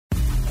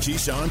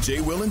Keyshawn,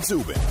 J. Will, and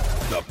Zubin,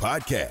 the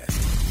podcast.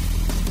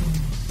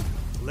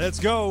 Let's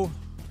go.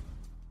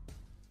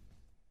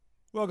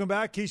 Welcome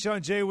back.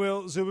 Keyshawn, J.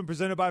 Will, Zubin,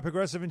 presented by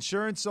Progressive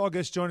Insurance. All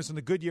guests join us on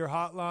the Goodyear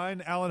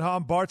Hotline. Alan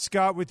Hom, Bart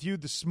Scott with you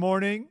this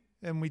morning.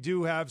 And we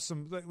do have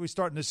we're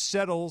starting to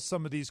settle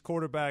some of these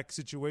quarterback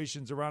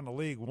situations around the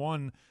league.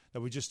 One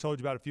that we just told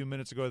you about a few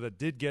minutes ago that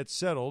did get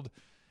settled,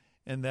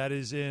 and that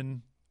is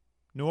in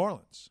New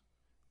Orleans,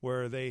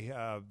 where they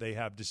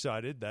have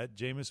decided that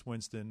Jameis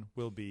Winston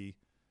will be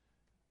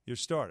your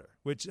starter,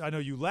 which I know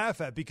you laugh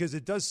at because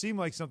it does seem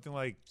like something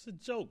like it's a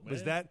joke,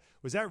 man.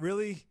 Was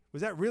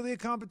that really a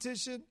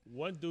competition?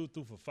 One dude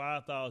threw for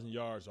 5,000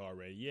 yards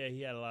already. Yeah,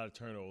 he had a lot of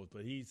turnovers,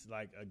 but he's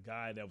like a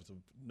guy that was a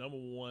number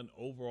one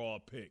overall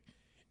pick,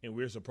 and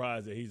we're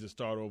surprised that he's a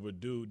starter over a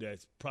dude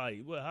that's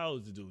probably how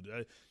old is the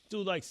dude?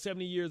 Dude like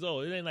 70 years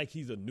old. It ain't like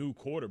he's a new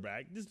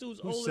quarterback. This dude's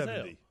old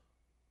 70?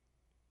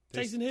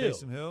 As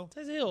hell.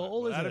 Taysom Hill,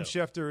 old as hell. Adam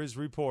Schefter is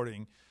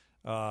reporting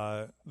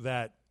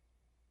that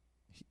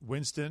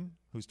Winston,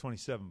 who's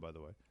 27, by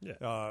the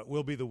way,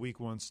 will be the Week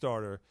 1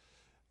 starter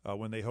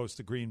when they host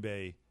the Green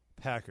Bay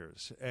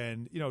Packers.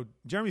 And,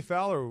 Jeremy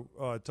Fowler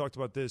talked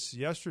about this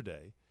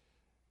yesterday,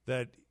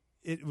 that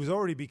it was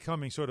already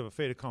becoming sort of a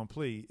fait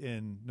accompli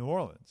in New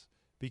Orleans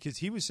because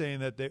he was saying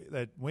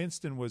that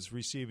Winston was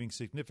receiving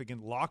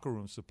significant locker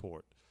room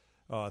support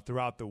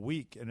throughout the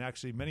week, and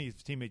actually many of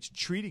his teammates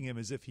treating him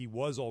as if he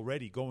was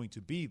already going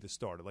to be the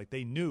starter, like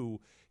they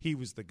knew he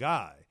was the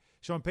guy.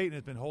 Sean Payton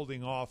has been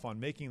holding off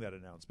on making that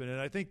announcement, and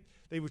I think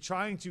they were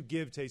trying to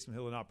give Taysom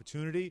Hill an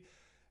opportunity.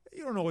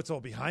 You don't know what's all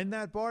behind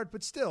that, Bart,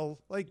 but still,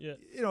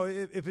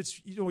 if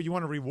it's you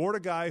want to reward a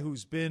guy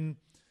who's been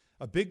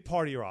a big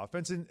part of your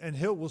offense, and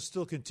Hill will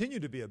still continue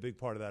to be a big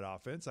part of that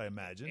offense, I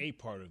imagine. A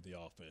part of the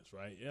offense,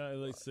 right? Yeah,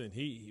 listen,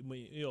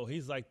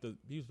 he's like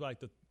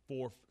the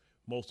fourth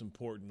most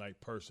important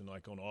person on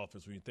the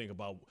offense when you think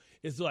about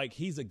it's like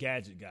he's a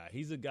gadget guy.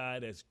 He's a guy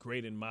that's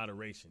great in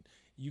moderation.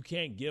 You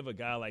can't give a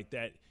guy like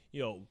that,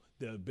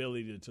 the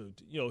ability to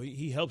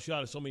he helps you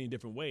out in so many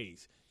different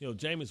ways.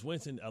 Jameis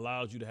Winston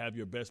allows you to have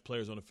your best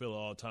players on the field at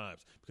all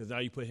times because now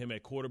you put him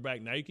at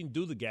quarterback. Now you can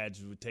do the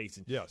gadgets with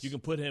Taysom. Yes. You can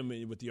put him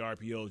with the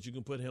RPOs. You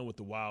can put him with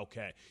the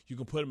Wildcat. You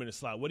can put him in the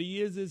slot. What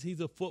he is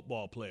he's a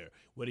football player.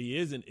 What he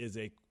isn't is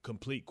a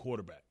complete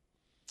quarterback.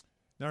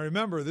 Now,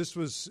 remember, this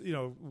was,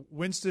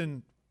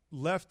 Winston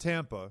left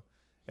Tampa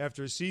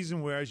after a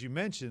season where, as you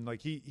mentioned,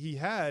 he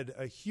had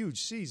a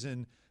huge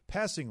season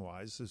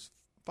passing-wise,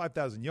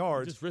 5,000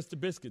 yards. Just risked the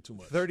biscuit too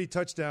much. 33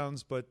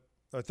 touchdowns, but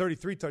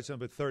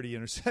 30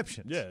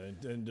 interceptions.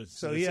 Yeah.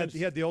 So he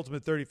had the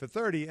ultimate 30 for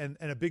 30, and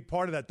a big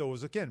part of that, though,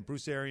 was, again,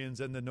 Bruce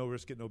Arians and the no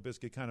risk it, no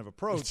biscuit kind of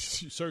approach.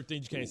 Certain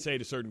things you can't say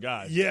to certain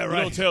guys. Yeah, right.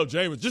 You don't tell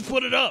Jameis, just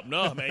put it up.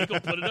 No, man, he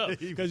going to put it up.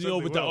 Because,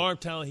 with the arm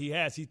talent he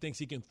has, he thinks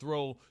he can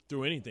throw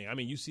through anything. I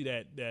mean, you see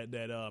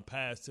that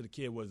pass to the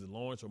kid, was it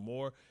Lawrence or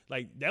Moore?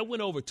 That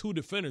went over two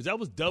defenders. That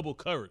was double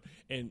covered.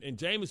 And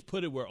Jameis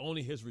put it where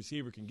only his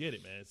receiver can get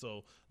it, man.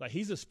 So,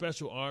 he's a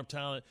special arm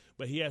talent,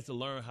 but he has to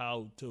learn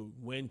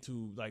when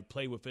to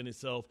play within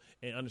himself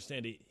and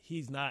understand that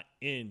he's not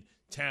in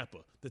Tampa.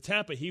 The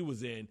Tampa he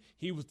was in,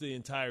 he was the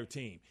entire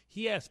team.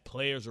 He has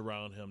players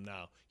around him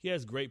now. He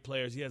has great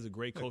players. He has a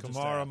great coaching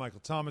staff. Kamara,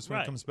 Michael Thomas when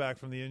he comes back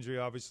from the injury,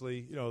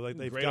 obviously.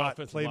 They've great got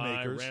offensive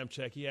playmakers. Line,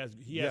 Ramczyk. He has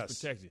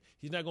protection.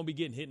 He's not going to be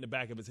getting hit in the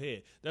back of his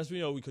head. That's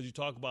because you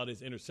talk about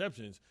his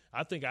interceptions.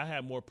 I think I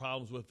have more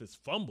problems with his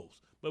fumbles.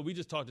 But we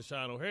just talked to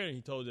Sean O'Hare, and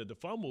he told us that the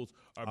fumbles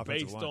are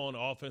based on the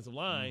offensive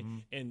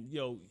line and,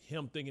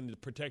 him thinking the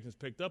protection's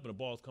picked up and the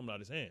ball's coming out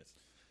of his hands.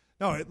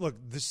 No, look,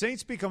 the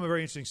Saints become a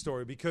very interesting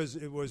story because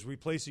it was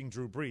replacing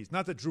Drew Brees.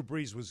 Not that Drew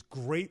Brees was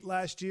great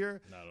last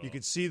year. You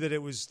could see that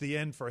it was the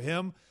end for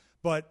him.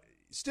 But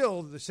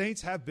still, the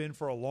Saints have been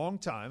for a long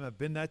time, have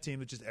been that team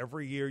that just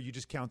every year you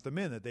just count them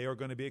in, that they are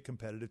going to be a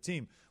competitive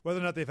team.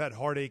 Whether or not they've had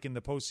heartache in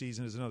the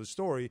postseason is another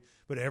story,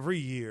 but every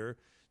year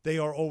they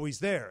are always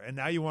there. And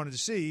now you wanted to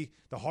see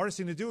the hardest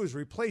thing to do is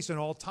replace an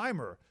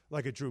all-timer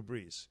like a Drew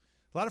Brees.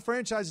 A lot of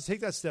franchises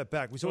take that step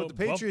back. We saw what the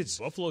Patriots –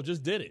 Buffalo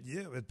just did it.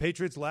 Yeah, the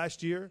Patriots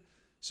last year,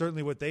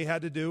 certainly what they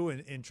had to do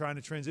in trying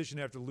to transition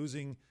after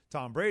losing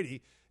Tom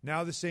Brady.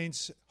 Now the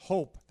Saints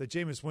hope that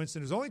Jameis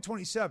Winston, who's only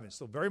 27,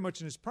 still very much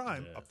in his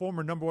prime, a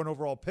former number one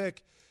overall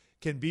pick,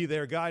 can be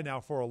their guy now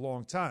for a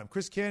long time.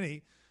 Chris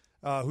Canny,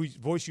 whose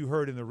voice you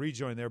heard in the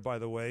rejoin there, by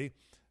the way,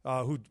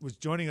 who was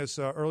joining us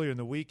earlier in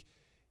the week,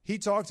 he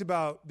talked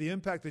about the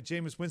impact that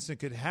Jameis Winston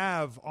could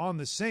have on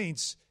the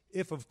Saints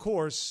if, of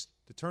course,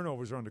 the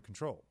turnovers are under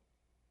control.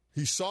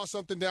 He saw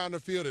something down the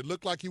field. It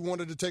looked like he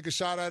wanted to take a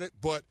shot at it,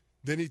 but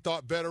then he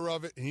thought better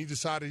of it, and he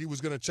decided he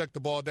was going to check the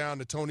ball down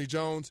to Tony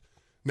Jones.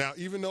 Now,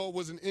 even though it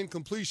was an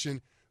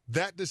incompletion,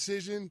 that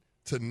decision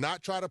to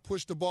not try to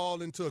push the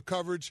ball into a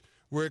coverage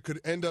where it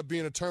could end up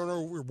being a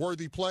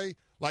turnover-worthy play,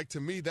 like, to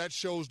me, that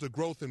shows the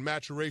growth and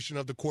maturation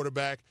of the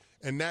quarterback,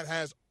 and that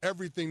has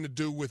everything to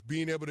do with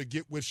being able to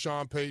get with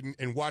Sean Payton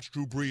and watch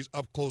Drew Brees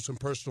up close and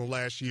personal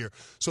last year.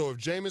 So if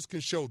Jameis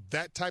can show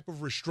that type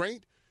of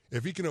restraint,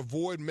 if he can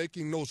avoid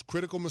making those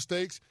critical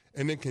mistakes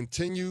and then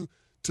continue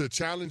to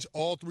challenge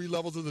all three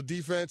levels of the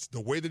defense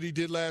the way that he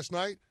did last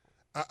night,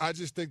 I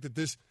just think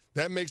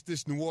that makes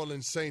this New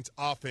Orleans Saints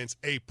offense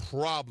a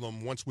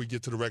problem once we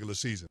get to the regular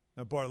season.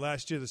 Now, Bart,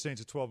 last year the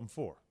Saints are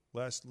 12-4.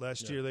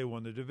 Last year they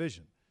won the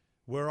division.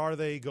 Where are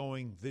they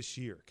going this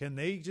year? Can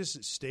they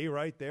just stay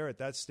right there at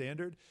that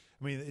standard?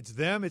 I mean, it's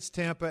them, it's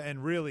Tampa,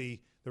 and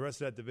really the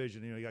rest of that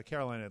division. You got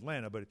Carolina,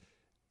 Atlanta, but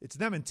it's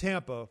them and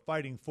Tampa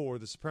fighting for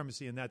the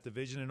supremacy in that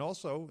division and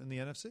also in the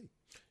NFC.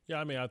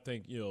 Yeah, I mean, I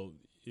think,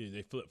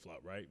 they flip-flop,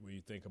 right? When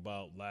you think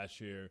about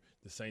last year,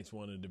 the Saints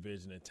won the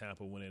division and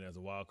Tampa went in as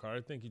a wild card.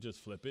 I think you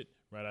just flip it,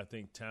 right? I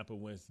think Tampa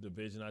wins the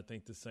division. I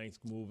think the Saints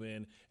move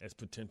in as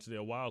potentially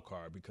a wild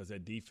card because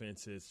that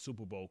defense is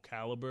Super Bowl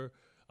caliber.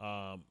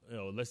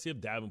 Let's see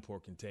if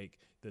Davenport can take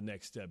the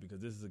next step because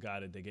this is a guy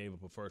that they gave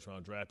up a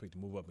first-round draft pick to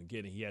move up and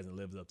get, and he hasn't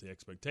lived up to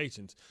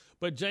expectations.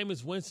 But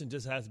Jameis Winston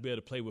just has to be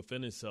able to play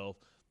within himself.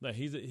 Now,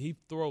 he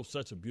throws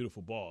such a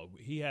beautiful ball.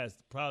 He's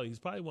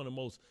probably one of the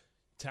most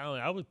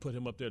talent. I would put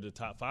him up there to the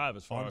top 5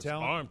 as far as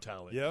arm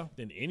talent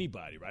than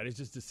anybody, right? It's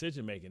just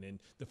decision-making. And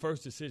the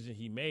first decision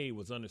he made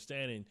was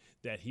understanding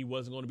that he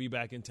wasn't going to be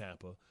back in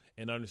Tampa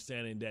and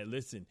understanding that,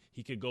 listen,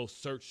 he could go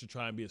search to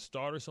try and be a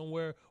starter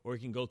somewhere or he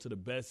can go to the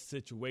best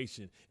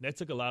situation. And that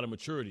took a lot of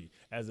maturity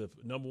as a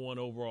number 1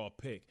 overall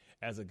pick,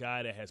 as a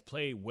guy that has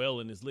played well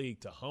in this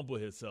league to humble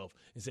himself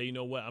and say, you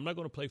know what, I'm not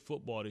going to play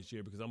football this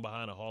year because I'm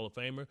behind a Hall of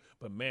Famer.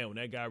 But, man, when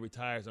that guy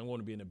retires, I'm going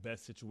to be in the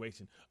best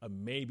situation of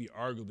maybe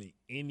arguably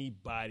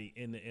anybody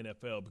in the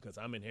NFL because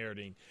I'm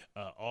inheriting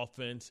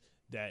offense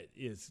that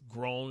is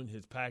grown,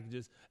 his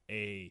packages,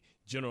 a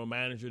general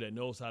manager that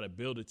knows how to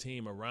build a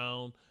team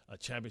around a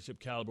championship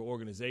caliber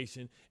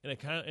organization and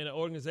an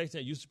organization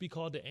that used to be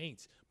called the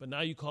Aints, but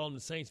now you call them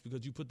the Saints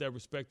because you put that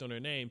respect on their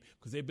name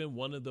because they've been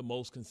one of the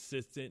most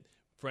consistent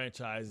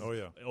franchises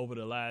over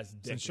the last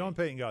decade. Since Sean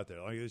Payton got there,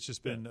 it's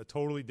just been a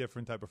totally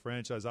different type of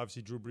franchise.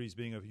 Obviously, Drew Brees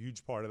being a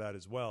huge part of that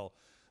as well,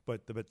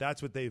 but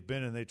that's what they've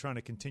been, and they're trying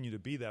to continue to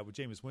be that with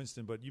Jameis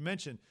Winston. But you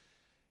mentioned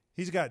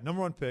he's got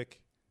number 1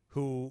 pick,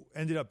 who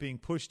ended up being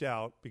pushed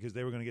out because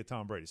they were going to get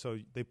Tom Brady. So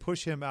they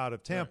push him out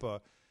of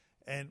Tampa,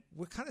 and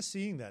we're kind of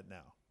seeing that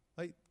now.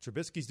 Like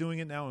Trubisky's doing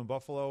it now in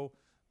Buffalo.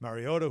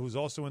 Mariota, who's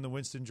also in the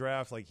Winston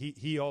draft, like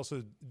he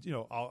also,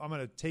 I'm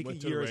going to take a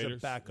year as a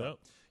backup. Yep.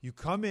 You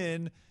come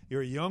in,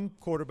 you're a young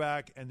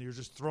quarterback, and you're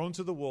just thrown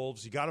to the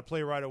wolves. You got to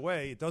play right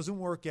away. It doesn't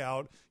work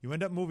out. You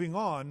end up moving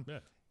on,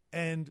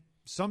 and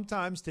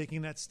sometimes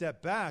taking that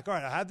step back. All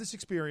right, I had this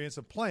experience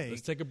of playing.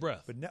 Let's take a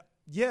breath. But now,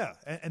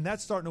 and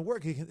that's starting to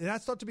work. And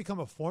that's starting to become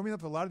a formula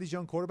for a lot of these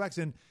young quarterbacks.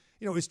 And,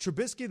 is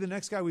Trubisky the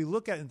next guy we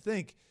look at and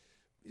think,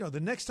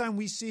 the next time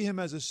we see him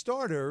as a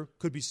starter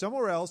could be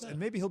somewhere else, and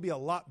maybe he'll be a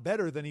lot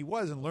better than he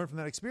was and learn from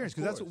that experience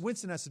because that's what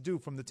Winston has to do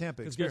from the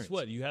Tampa experience. Guess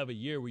what? You have a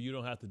year where you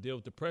don't have to deal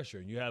with the pressure,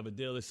 and you have a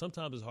deal that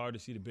sometimes it's hard to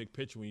see the big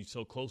picture when you're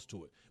so close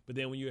to it. But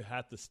then when you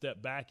have to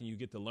step back and you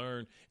get to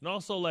learn, and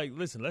also,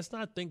 listen, let's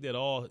not think that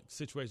all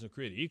situations are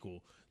created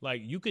equal.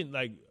 You can,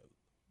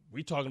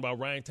 we talking about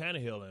Ryan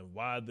Tannehill and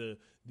why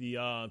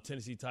the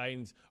Tennessee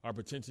Titans are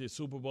potentially a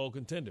Super Bowl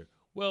contender.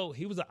 Well,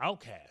 he was an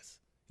outcast.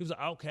 He was an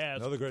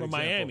outcast from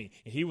Miami,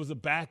 and he was a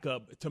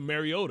backup to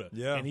Mariota,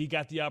 and he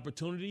got the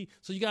opportunity.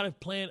 So you got to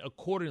plan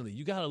accordingly.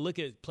 You got to look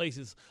at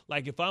places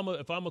like if I'm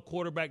a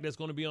quarterback that's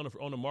going to be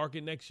on the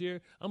market next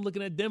year, I'm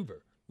looking at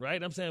Denver.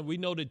 Right, I'm saying we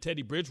know that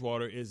Teddy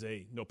Bridgewater is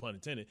no pun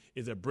intended,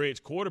 is a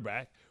bridge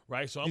quarterback,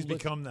 right? So he's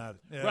become that.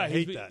 Yeah, right, I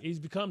hate that. He's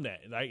become that.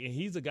 Like, and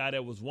he's a guy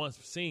that was once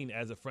seen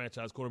as a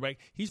franchise quarterback.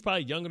 He's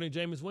probably younger than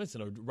Jameis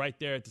Winston, or right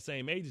there at the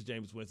same age as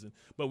Jameis Winston.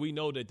 But we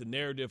know that the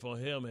narrative on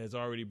him has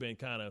already been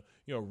kind of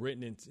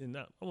written in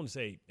not, I want to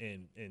say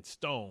in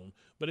stone,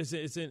 but it's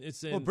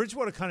in. Well,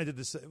 Bridgewater kind of did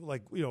this,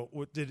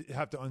 did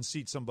have to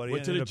unseat somebody.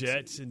 Went to the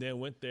Jets and then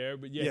went there,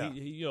 but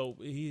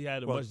he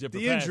had a much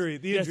different. The injury,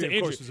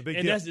 of course, was a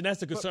big deal, and that's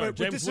the concern.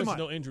 Jameis Winston,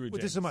 no injury.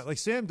 With this in mind, like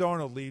Sam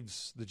Darnold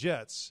leaves the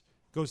Jets,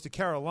 goes to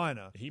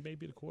Carolina. He may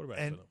be the quarterback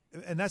for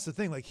them. And that's the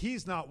thing. Like,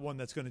 he's not one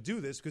that's going to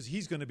do this because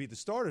he's going to be the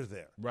starter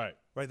there. Right.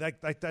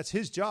 That's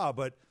his job.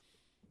 But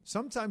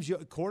sometimes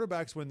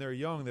quarterbacks, when they're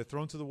young, they're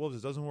thrown to the wolves.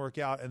 It doesn't work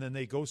out, and then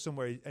they go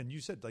somewhere. And you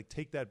said,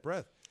 take that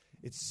breath.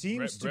 It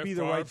seems to be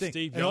the right thing.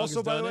 Steve and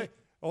also, by the way,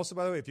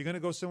 if you're going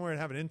to go somewhere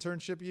and have an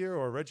internship year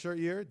or a redshirt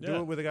year, do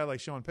it with a guy like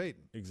Sean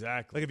Payton.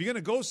 Exactly. Like, if you're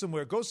going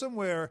to go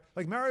somewhere.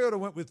 Like Mariota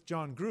went with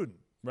John Gruden.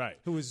 Right.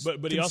 Who was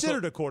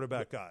considered a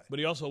quarterback guy. But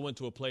he also went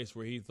to a place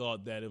where he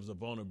thought that it was a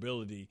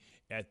vulnerability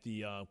at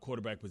the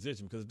quarterback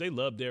position because if they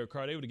loved Derek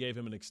Carr, they would have gave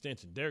him an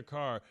extension. Derek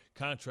Carr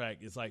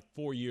contract is like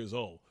 4 years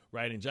old,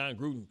 right? And John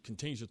Gruden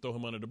continues to throw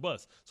him under the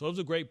bus. So it was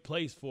a great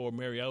place for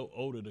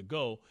Mariota to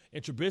go.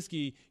 And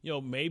Trubisky,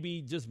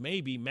 maybe, just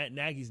maybe, Matt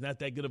Nagy's not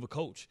that good of a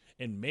coach.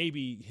 And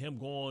maybe him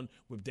going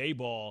with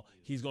Dayball,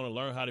 he's going to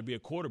learn how to be a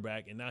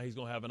quarterback, and now he's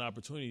going to have an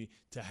opportunity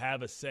to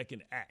have a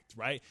second act,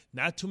 right?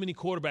 Not too many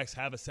quarterbacks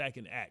have a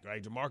second act,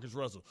 right? Jamarcus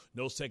Russell,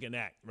 no second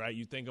act, right?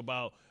 You think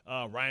about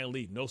Ryan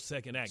Leaf, no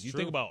second act. You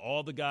think about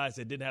all the guys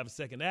that didn't have a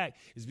second act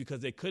is because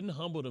they couldn't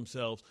humble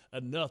themselves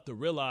enough to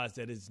realize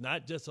that it's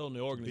not just on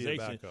the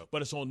organization,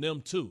 but it's on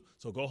them too.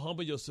 So go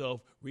humble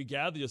yourself,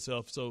 regather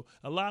yourself. So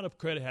a lot of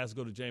credit has to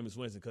go to Jameis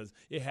Winston because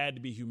it had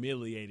to be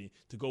humiliating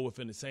to go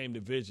within the same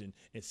division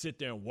and sit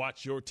there and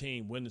watch your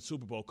team win the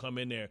Super Bowl, come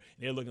in there,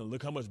 and they're looking,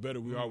 look how much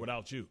better we are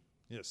without you.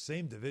 Yeah,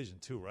 same division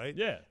too, right?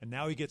 Yeah. And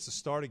now he gets to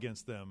start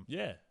against them.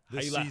 Yeah.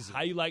 This season.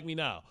 How you like me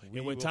now?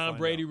 And when Tom find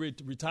Brady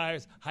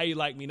retires, how you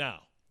like me now?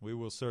 We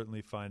will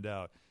certainly find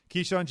out.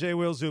 Keyshawn, J.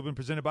 Will, Zubin,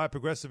 presented by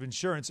Progressive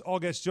Insurance. All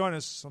guests join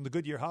us on the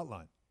Goodyear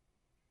Hotline.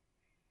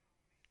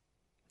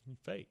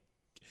 Fake.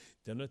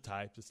 Them the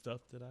types of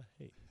stuff that I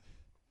hate.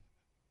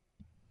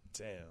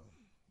 Damn.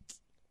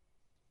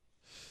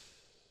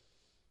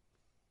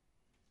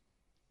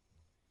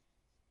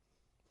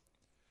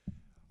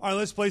 All right,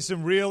 let's play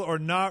some real or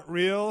not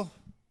real.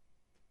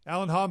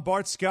 Alan Hahn,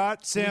 Bart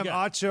Scott, Sam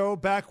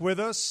Acho back with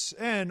us.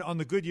 And on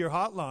the Goodyear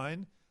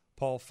Hotline,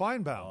 Paul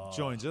Feinbaum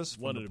joins us.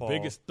 One of the the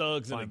biggest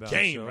thugs in the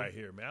game show. right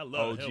here, man. I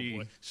love him,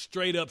 boy.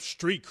 Straight up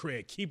street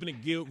cred. Keeping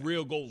it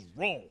real goes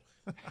wrong.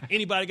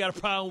 Anybody got a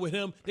problem with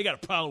him, they got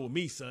a problem with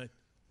me, son.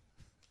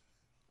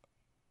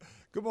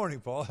 Good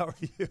morning, Paul. How are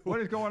you? What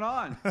is going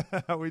on?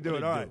 How are we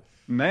doing? All right.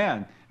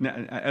 Man,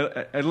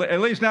 at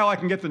least now I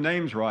can get the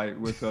names right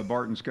with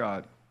Bart and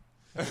Scott.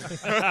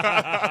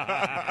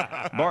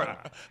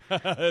 Bart.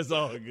 It's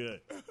all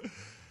good.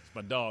 It's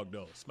my dog,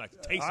 though. Smack the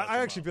taste out I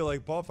actually feel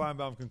like Paul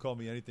Feinbaum can call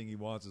me anything he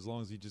wants as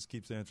long as he just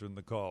keeps answering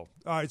the call.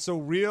 All right, so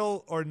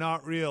real or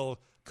not real,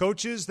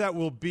 coaches that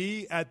will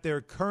be at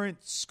their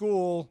current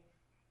school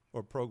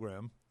or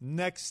program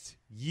next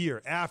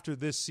year after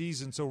this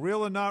season. So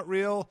real or not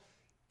real,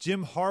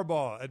 Jim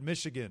Harbaugh at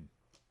Michigan.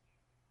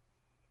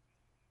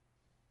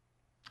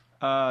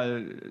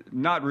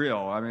 Not real.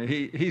 I mean,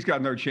 he's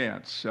got no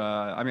chance.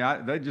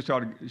 They just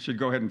should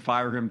go ahead and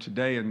fire him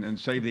today and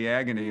save the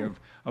agony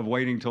of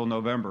waiting till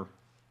November.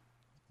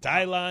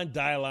 Die line.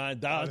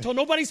 Until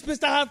nobody spits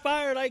the hot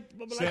fire.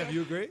 Sam,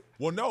 you agree?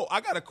 Well, no. I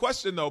got a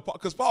question though,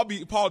 because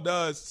Paul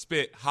does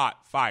spit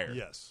hot fire.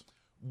 Yes.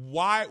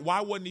 Why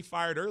wasn't he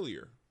fired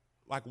earlier?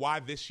 Like,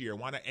 why this year?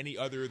 Why not any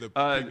other of the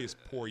previous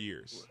poor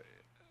years?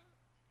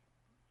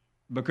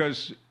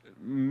 Because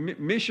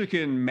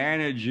Michigan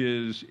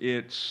manages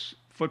its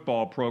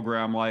football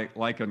program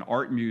like an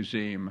art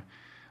museum.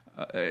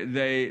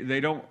 They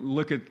don't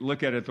look at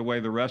it the way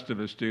the rest of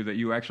us do, that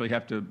you actually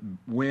have to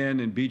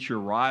win and beat your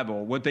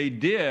rival. What they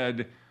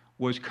did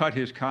was cut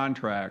his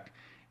contract,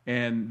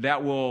 and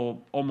that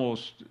will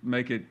almost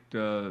make it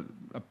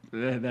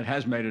that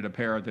has made it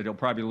apparent that he'll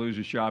probably lose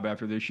his job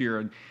after this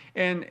year.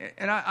 And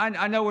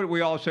I know what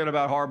we all said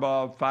about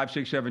Harbaugh 5,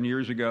 6, 7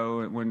 years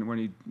ago when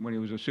he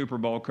was a Super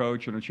Bowl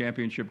coach and a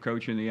championship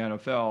coach in the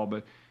NFL,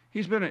 but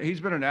he's been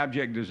an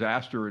abject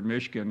disaster at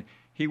Michigan.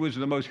 He was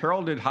the most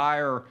heralded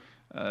hire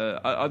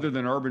other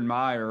than Urban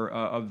Meyer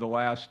of the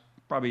last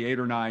probably 8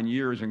 or 9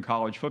 years in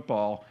college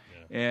football.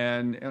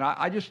 And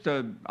I just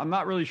I'm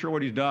not really sure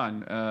what he's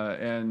done.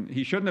 And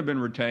he shouldn't have been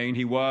retained.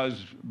 He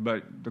was,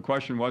 but the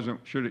question wasn't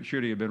should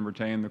he have been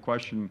retained. The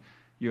question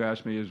you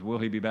asked me is, will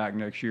he be back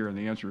next year? And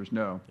the answer is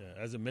no. Yeah,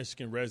 as a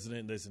Michigan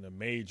resident, this is a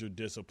major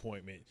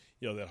disappointment,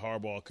 that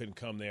Harbaugh couldn't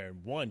come there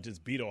and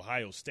just beat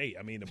Ohio State.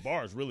 I mean, the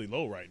bar is really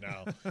low right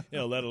now,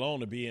 let alone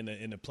to be in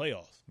the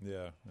playoffs.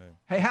 Yeah.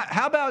 Hey,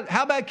 how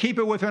about keep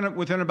it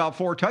within about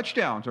 4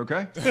 touchdowns,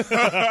 okay?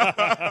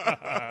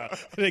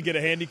 They get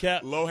a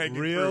handicap. Low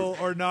hanging Real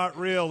fruit. or not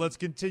real? Let's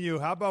continue.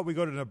 How about we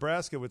go to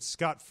Nebraska with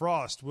Scott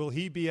Frost? Will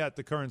he be at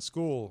the current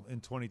school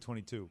in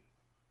 2022?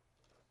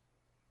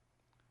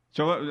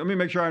 So let me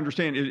make sure I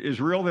understand.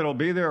 Is real that he'll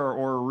be there,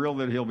 or real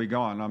that he'll be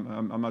gone?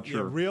 I'm not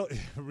sure. Yeah,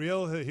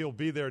 real he'll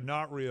be there.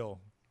 Not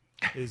real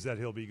is that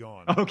he'll be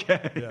gone.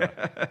 Okay.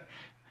 Yeah.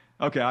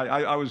 Okay.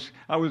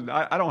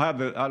 I don't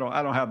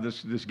have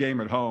this game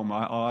at home.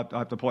 I'll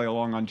have to play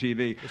along on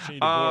TV.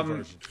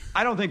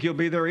 I don't think he'll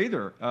be there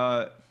either.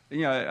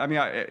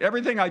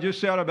 Everything I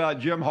just said about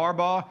Jim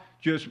Harbaugh,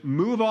 just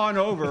move on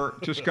over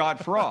to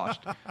Scott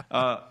Frost.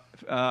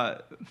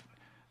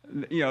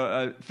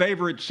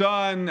 Favorite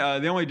son.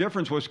 The only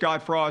difference was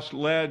Scott Frost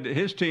led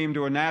his team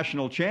to a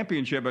national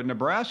championship at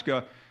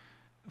Nebraska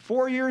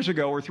 4 years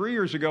ago or 3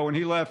 years ago when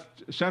he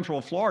left Central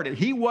Florida.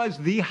 He was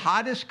the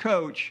hottest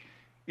coach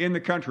in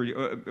the country.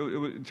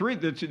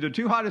 The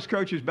two hottest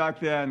coaches back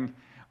then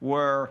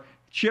were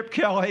Chip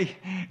Kelly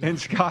and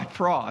Scott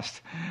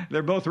Frost.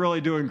 They're both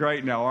really doing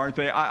great now, aren't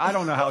they? I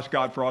don't know how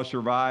Scott Frost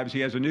survives. He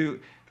has a new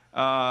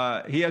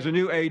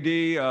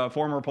AD,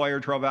 former player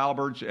Trev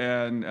Alberts,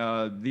 and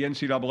the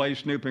NCAA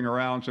snooping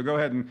around. So go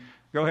ahead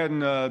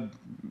and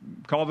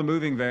call the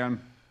moving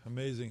van.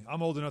 Amazing.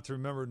 I'm old enough to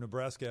remember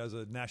Nebraska as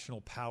a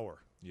national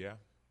power. Yeah.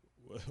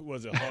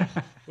 Was it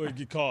what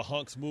you call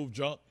hunks move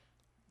jump?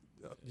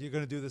 You're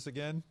going to do this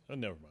again? Oh,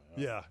 never mind.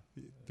 Yeah.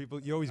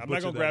 People, you always. I'm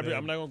not going to grab it.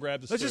 I'm not going to grab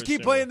the. Let's just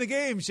keep playing the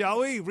game, shall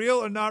we? Real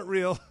or not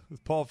real?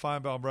 With Paul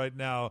Feinbaum right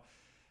now.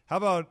 How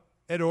about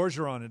Ed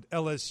Orgeron at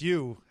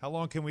LSU? How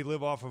long can we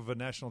live off of a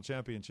national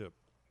championship?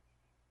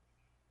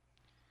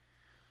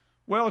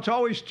 Well, it's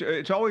always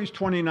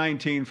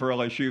 2019 for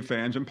LSU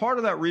fans, and part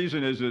of that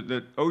reason is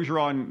that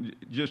Orgeron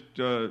just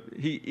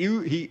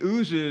he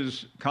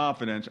oozes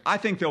confidence. I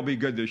think they'll be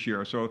good this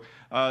year. So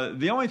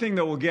the only thing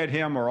that will get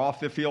him are off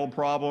the field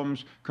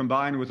problems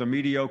combined with a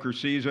mediocre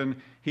season.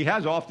 He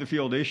has off the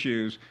field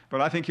issues, but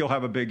I think he'll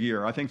have a big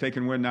year. I think they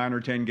can win 9 or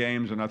 10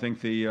 games, and I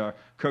think the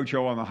Coach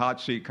O on the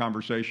hot seat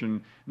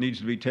conversation needs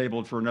to be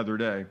tabled for another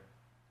day.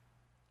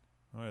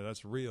 All right,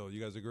 that's real.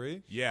 You guys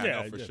agree? Yeah,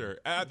 no, for sure.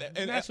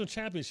 And national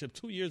championship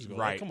 2 years ago.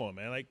 Right. Like, come on,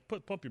 man. Like,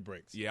 pump your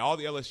brakes. Yeah, all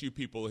the LSU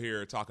people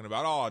here are talking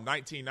about,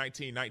 19,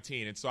 19,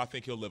 19. And so I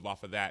think he'll live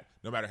off of that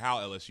no matter how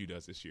LSU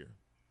does this year.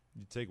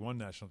 You take one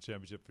national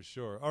championship for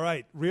sure. All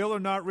right, real or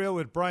not real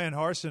with Brian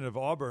Harsin of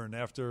Auburn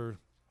after,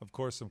 of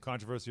course, some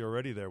controversy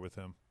already there with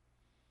him.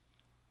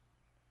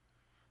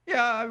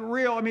 Yeah,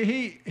 real. I mean,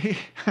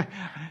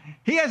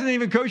 he hasn't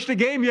even coached a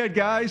game yet,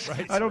 guys.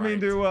 Right, I don't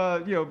mean to,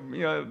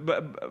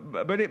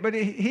 but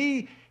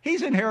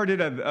he's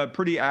inherited a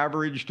pretty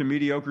average to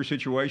mediocre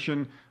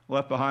situation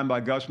left behind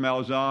by Gus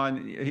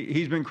Malzahn.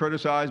 He's been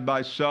criticized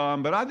by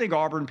some, but I think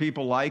Auburn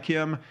people like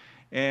him,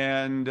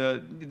 and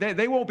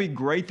they won't be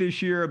great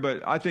this year,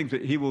 but I think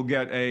that he will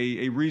get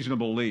a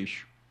reasonable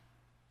leash.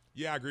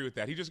 Yeah, I agree with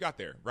that. He just got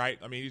there, right?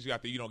 I mean, he just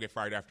got there. You don't get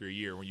fired after a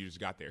year when you just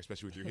got there,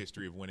 especially with your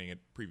history of winning at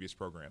previous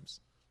programs.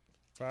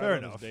 Fair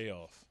enough. Day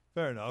off.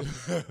 Fair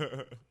enough. I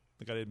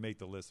think I didn't make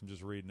the list. I'm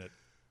just reading it.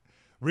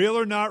 Real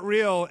or not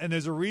real, and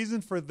there's a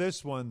reason for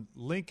this one.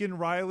 Lincoln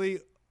Riley,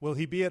 will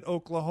he be at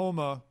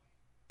Oklahoma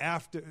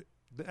after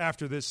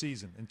this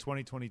season in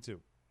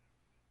 2022?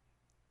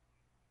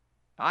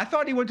 I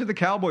thought he went to the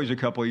Cowboys a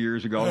couple of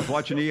years ago. I was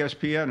watching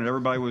ESPN, and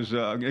everybody was,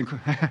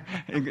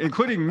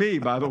 including me,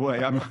 by the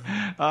way.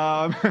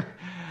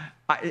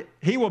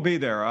 He will be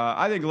there.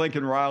 I think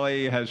Lincoln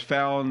Riley has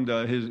found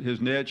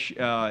his niche.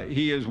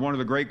 He is one of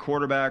the great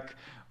quarterback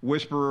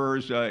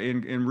whisperers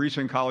in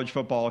recent college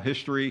football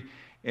history,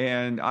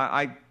 and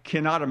I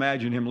cannot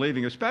imagine him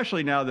leaving,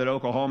 especially now that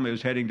Oklahoma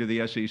is heading to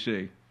the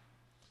SEC.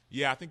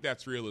 Yeah, I think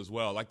that's real as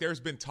well. Like, there's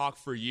been talk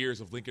for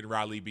years of Lincoln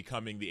Riley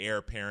becoming the heir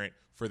apparent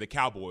for the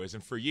Cowboys.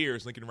 And for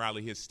years, Lincoln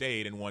Riley has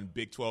stayed and won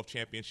Big 12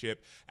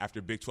 championship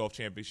after Big 12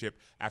 championship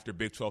after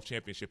Big 12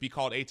 championship. He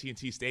called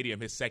AT&T Stadium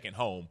his second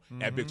home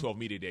at Big 12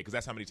 Media Day because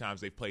that's how many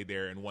times they've played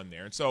there and won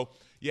there. And so,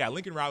 yeah,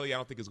 Lincoln Riley I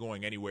don't think is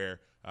going anywhere,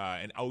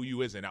 and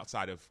OU isn't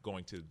outside of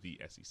going to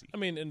the SEC. I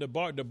mean, and the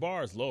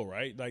bar is low,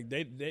 right? Like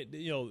they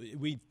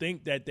we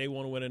think that they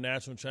want to win a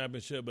national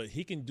championship, but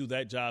he can do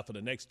that job for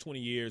the next 20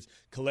 years,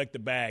 collect the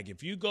bag.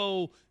 If you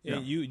go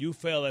and you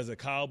fail as a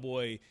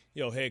Cowboy,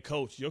 head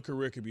coach, your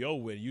career could be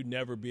over with. You'd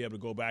never be able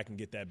to go back and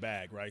get that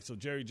bag, right? So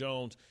Jerry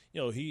Jones,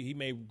 he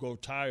may grow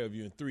tired of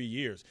you in 3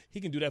 years.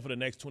 He can do that for the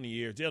next 20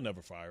 years. They'll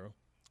never fire him.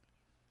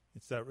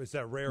 It's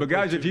that rare. But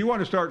guys, if you want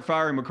to start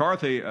firing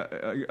McCarthy,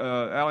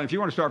 Alan, if you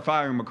want to start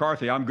firing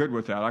McCarthy, I'm good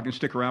with that. I can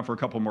stick around for a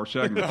couple more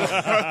segments.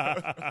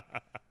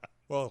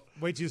 Well,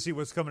 wait till you see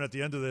what's coming at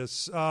the end of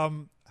this.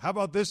 How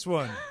about this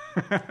one?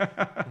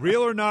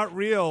 Real or not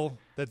real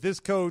that this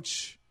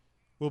coach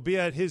will be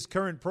at his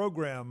current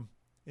program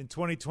in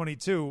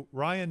 2022?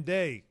 Ryan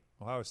Day,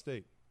 Ohio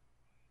State.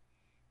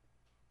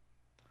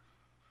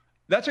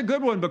 That's a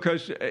good one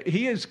because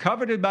he is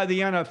coveted by the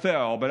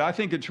NFL, but I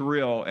think it's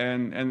real.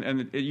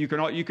 And you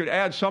could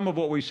add some of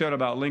what we said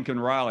about Lincoln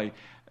Riley.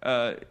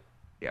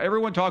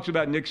 Everyone talks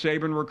about Nick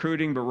Saban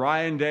recruiting, but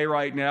Ryan Day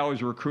right now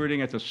is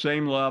recruiting at the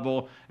same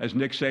level as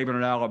Nick Saban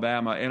at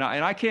Alabama. And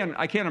I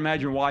can't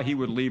imagine why he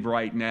would leave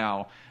right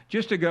now.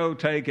 Just to go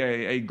take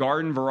a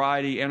garden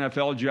variety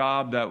NFL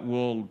job that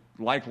will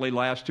likely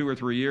last 2 or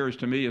 3 years,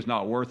 to me, is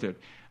not worth it.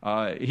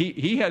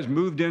 He has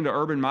moved into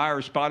Urban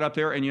Meyer's spot up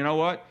there, and you know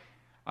what?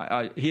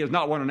 He has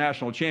not won a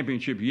national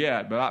championship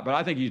yet, but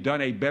I think he's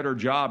done a better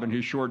job in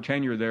his short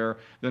tenure there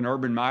than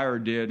Urban Meyer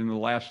did in the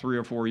last 3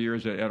 or 4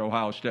 years at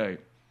Ohio State.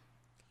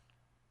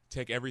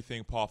 Take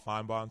everything Paul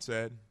Feinbaum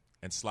said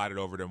and slide it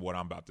over to what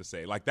I'm about to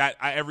say. Like that,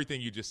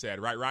 everything you just said,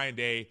 right? Ryan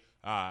Day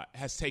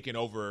has taken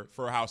over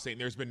for Ohio State,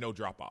 and there's been no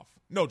drop-off.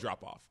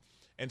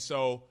 And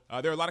so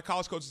there are a lot of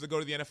college coaches that go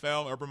to the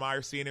NFL. Urban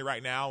Meyer's seeing it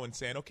right now and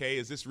saying, okay,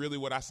 is this really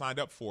what I signed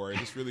up for? Is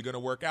this really going to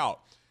work out?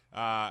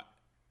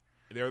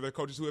 There are other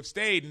coaches who have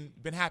stayed and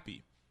been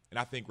happy. And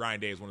I think Ryan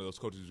Day is one of those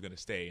coaches who's going to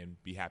stay and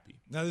be happy.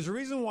 Now, there's a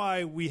reason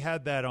why we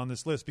had that on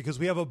this list, because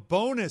we have a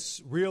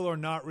bonus real or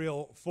not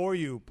real for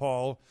you,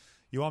 Paul.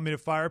 You want me to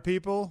fire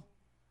people?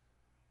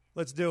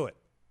 Let's do it.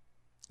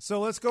 So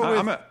let's go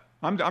with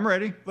I'm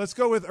ready. Let's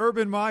go with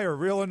Urban Meyer,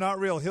 real or not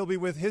real. He'll be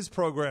with his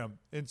program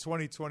in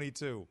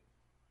 2022.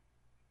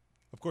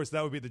 Of course,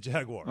 that would be the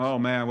Jaguars. Oh,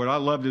 man, would I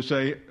love to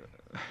say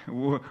 –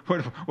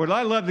 would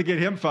I love to get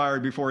him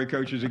fired before he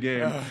coaches a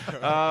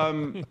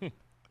game?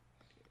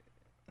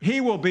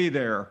 He will be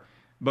there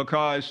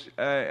because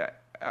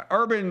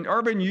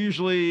Urban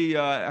usually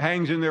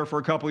hangs in there for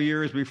a couple of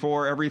years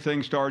before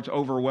everything starts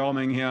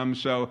overwhelming him.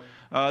 So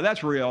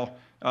that's real.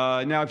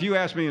 Now, if you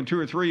ask me in 2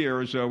 or 3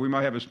 years, we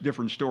might have a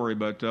different story,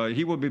 but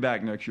he will be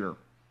back next year.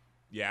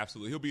 Yeah,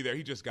 absolutely. He'll be there.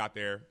 He just got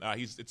there.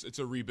 It's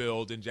a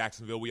rebuild in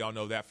Jacksonville. We all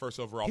know that. First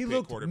overall pick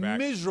quarterback.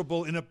 He looked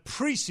miserable in a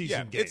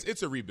preseason game.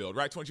 It's a rebuild,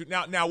 right? 22.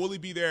 Now, will he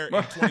be there in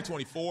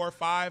 2024,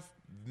 5?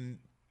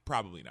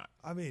 Probably not.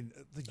 I mean,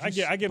 I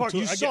give him two.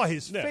 You saw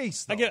his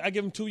face, though. I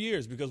give him 2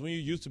 years because when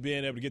you're used to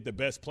being able to get the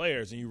best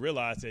players and you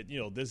realize that,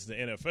 this is the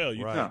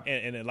NFL, right.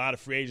 and a lot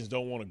of free agents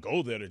don't want to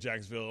go there to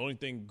Jacksonville. The only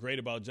thing great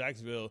about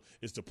Jacksonville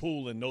is the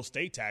pool and no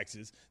state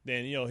taxes.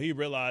 Then, he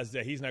realized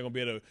that he's not going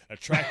to be able to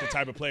attract the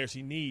type of players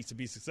he needs to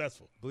be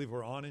successful. I believe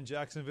we're on in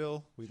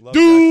Jacksonville. We love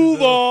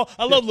Duval.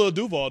 I love Lil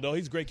Duval, though.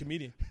 He's a great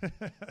comedian.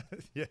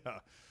 Yeah.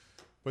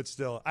 But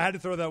still, I had to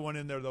throw that one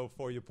in there, though,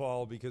 for you,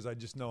 Paul, because I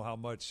just know how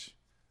much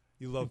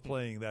you love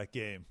playing that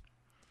game.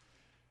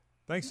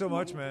 Thanks so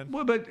much, man.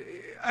 Well, but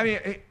I mean,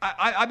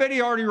 I bet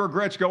he already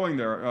regrets going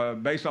there,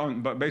 based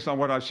on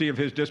what I see of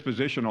his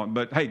disposition on.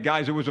 But hey,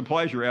 guys, it was a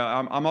pleasure.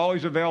 I'm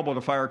always available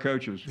to fire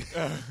coaches.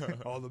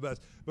 All the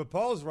best. But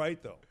Paul's right,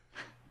 though.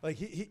 Like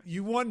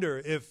you wonder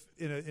if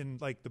in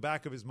like the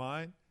back of his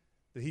mind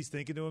that he's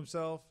thinking to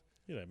himself,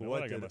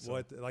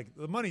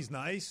 the money's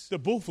nice. The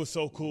booth was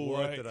so cool.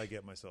 What right? did I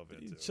get myself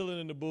into? Chilling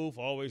in the booth,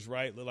 always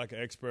right, look like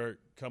an expert.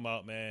 Come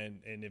out, man.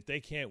 And if they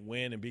can't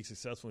win and be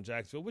successful in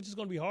Jacksonville, which is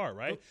going to be hard,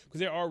 right? Because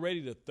they're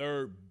already the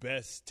third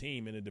best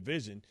team in the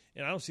division,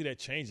 and I don't see that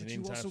changing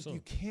anytime soon.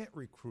 You can't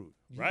recruit,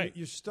 right?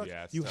 You're stuck.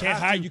 Yeah, you can't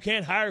hire. You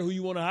can't hire who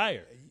you want to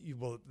hire.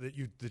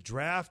 The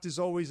draft is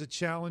always a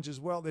challenge as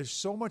well. There's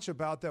so much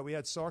about that. We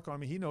had Sark on. I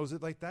mean, he knows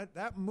it. Like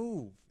that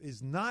move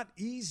is not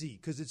easy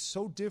because it's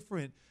so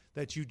different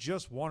that you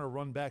just want to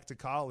run back to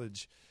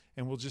college,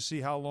 and we'll just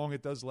see how long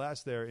it does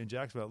last there in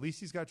Jacksonville. At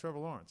least he's got Trevor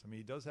Lawrence. I mean,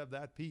 he does have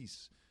that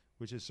piece,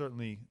 which is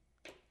certainly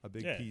a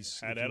big piece.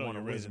 Had that on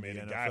your resume,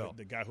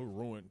 the guy who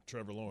ruined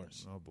Trevor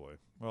Lawrence. Oh, boy.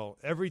 Well,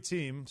 every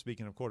team,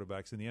 speaking of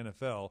quarterbacks in the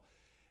NFL,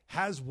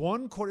 has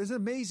one quarterback. It's an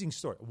amazing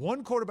story.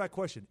 One quarterback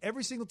question.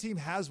 Every single team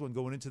has one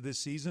going into this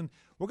season.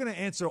 We're going to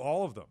answer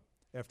all of them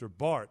after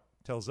Bart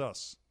tells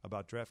us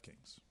about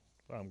DraftKings.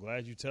 I'm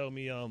glad you tell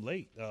me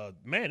late.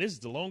 Man, this is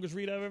the longest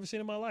read I've ever seen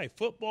in my life.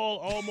 Football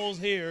almost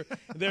here.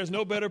 There's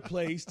no better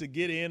place to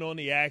get in on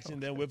the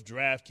action than with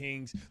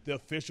DraftKings, the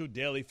official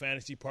daily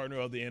fantasy partner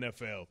of the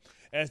NFL.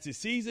 As the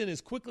season is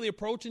quickly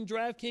approaching,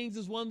 DraftKings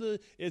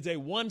is a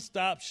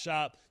one-stop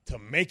shop to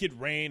make it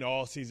rain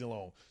all season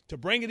long. To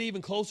bring it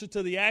even closer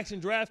to the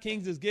action,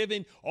 DraftKings is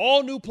giving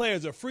all new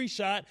players a free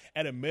shot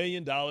at $1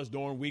 million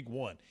during Week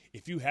 1.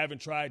 If you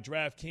haven't tried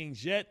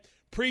DraftKings yet,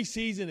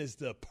 preseason is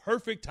the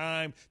perfect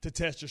time to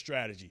test your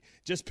strategy.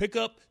 Just pick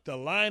up the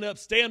lineup,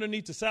 stay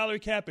underneath the salary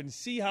cap, and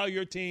see how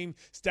your team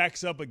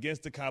stacks up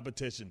against the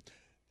competition.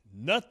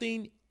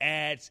 Nothing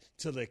adds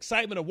to the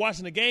excitement of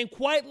watching the game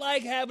quite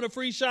like having a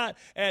free shot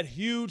at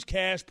huge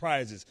cash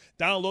prizes.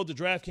 Download the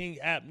DraftKings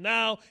app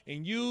now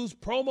and use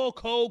promo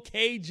code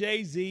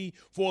KJZ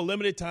for a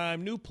limited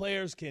time. New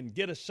players can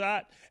get a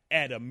shot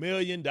at $1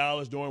 million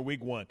during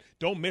Week 1.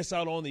 Don't miss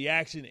out on the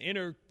action.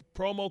 Enter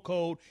promo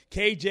code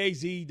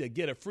KJZ to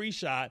get a free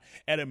shot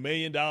at $1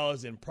 million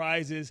in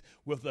prizes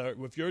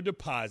with your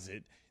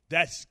deposit.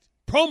 That's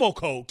promo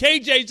code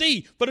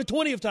KJZ for the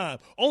 20th time.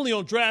 Only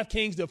on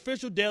DraftKings, the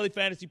official daily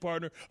fantasy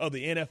partner of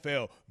the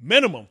NFL.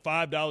 Minimum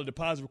 $5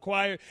 deposit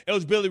required.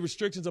 Eligibility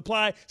restrictions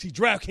apply. See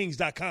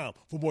DraftKings.com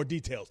for more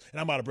details.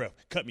 And I'm out of breath.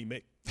 Cut me,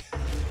 Mick.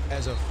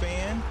 As a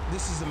fan,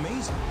 this is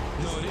amazing.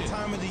 This is the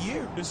time of the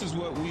year. This is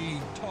what we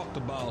talked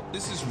about.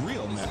 This is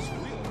real, man.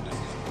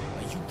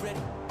 Are you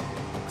ready?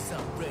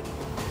 I'm ready.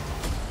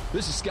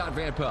 This is Scott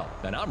Van Pelt,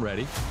 and I'm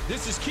ready.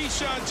 This is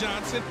Keyshawn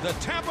Johnson. The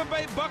Tampa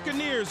Bay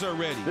Buccaneers are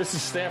ready. This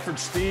is Stafford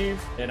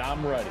Steve, and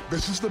I'm ready.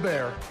 This is the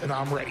Bear, and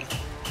I'm ready.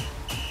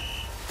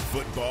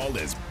 Football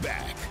is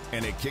back,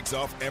 and it kicks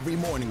off every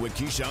morning with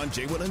Keyshawn,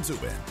 J. Will, and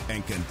Zubin,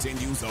 and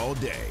continues all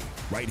day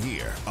right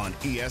here on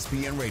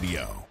ESPN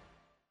Radio.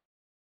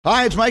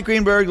 Hi, it's Mike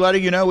Greenberg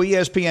letting you know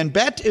ESPN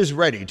Bet is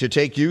ready to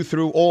take you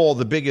through all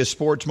the biggest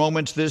sports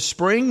moments this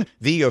spring.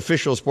 The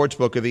official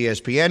sportsbook of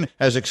ESPN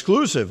has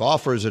exclusive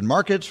offers and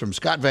markets from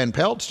Scott Van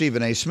Pelt,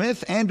 Stephen A.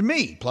 Smith, and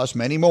me, plus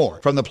many more.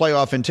 From the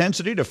playoff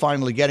intensity to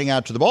finally getting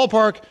out to the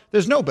ballpark,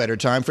 there's no better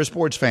time for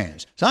sports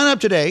fans. Sign up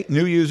today.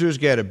 New users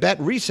get a bet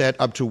reset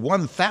up to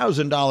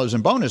 $1,000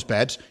 in bonus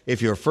bets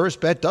if your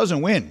first bet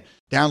doesn't win.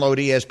 Download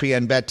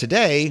ESPN Bet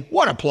today.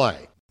 What a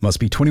play. Must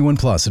be 21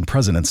 plus and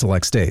present in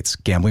select states.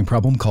 Gambling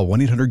problem? Call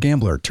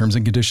 1-800-GAMBLER. Terms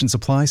and conditions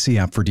apply. See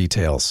app for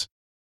details.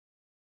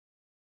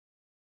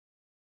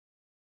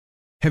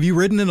 Have you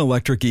ridden an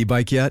electric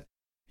e-bike yet?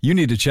 You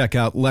need to check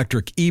out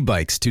Lectric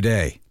E-Bikes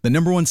today, the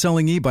 #1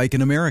 selling e-bike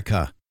in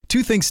America.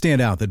 Two things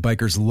stand out that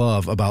bikers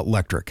love about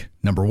Lectric.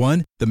 Number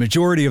one, the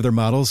majority of their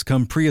models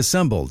come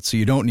pre-assembled, so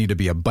you don't need to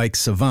be a bike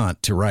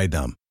savant to ride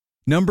them.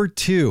 Number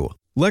two,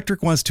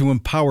 Lectric wants to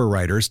empower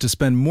riders to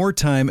spend more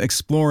time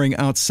exploring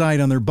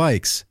outside on their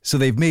bikes, so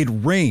they've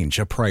made range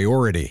a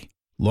priority.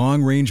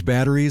 Long-range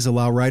batteries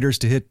allow riders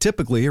to hit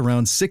typically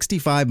around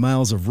 65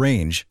 miles of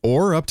range,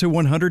 or up to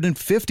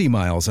 150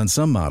 miles on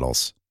some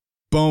models.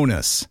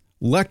 Bonus,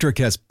 Lectric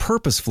has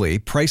purposefully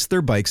priced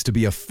their bikes to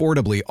be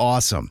affordably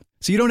awesome,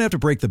 so you don't have to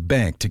break the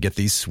bank to get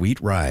these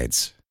sweet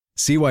rides.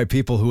 See why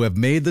people who have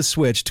made the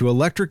switch to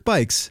electric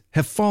bikes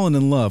have fallen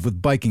in love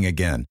with biking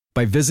again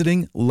by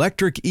visiting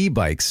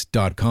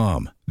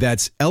lectricebikes.com.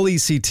 That's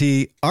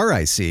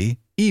LECTRIC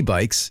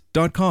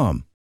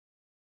ebikes.com.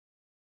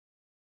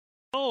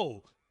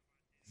 Oh,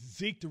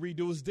 Zeke to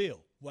redo his deal.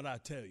 What I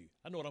tell you.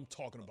 I know what I'm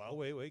talking about. Oh,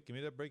 wait. Give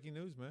me that breaking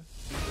news, man.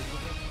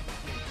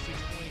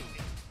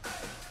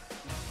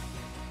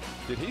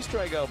 Did he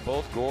strike out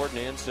both Gordon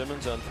and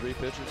Simmons on 3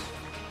 pitches?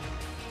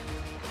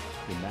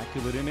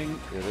 Immaculate inning.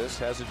 This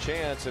has a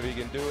chance if he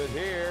can do it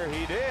here.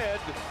 He did.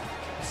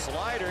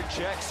 Slider,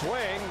 check,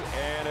 swing,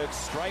 and it's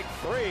strike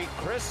 3.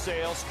 Chris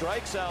Sale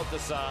strikes out the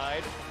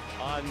side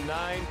on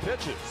 9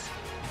 pitches.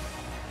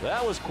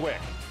 That was quick.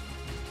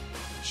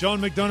 Sean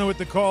McDonough with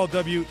the call,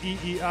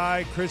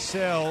 WEEI. Chris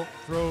Sale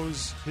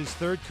throws his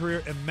 3rd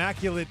career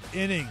immaculate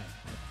inning.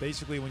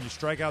 Basically, when you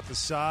strike out the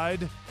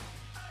side,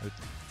 with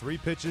 3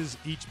 pitches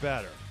each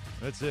batter.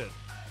 That's it.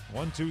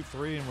 1, 2,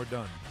 3, and we're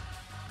done.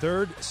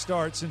 3rd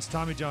start since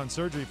Tommy John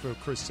surgery for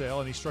Chris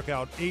Sale, and he struck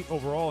out 8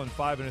 overall in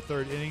 5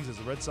 1/3 innings as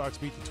the Red Sox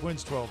beat the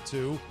Twins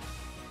 12-2.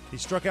 He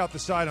struck out the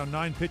side on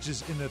 9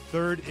 pitches in the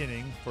 3rd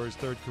inning for his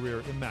 3rd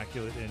career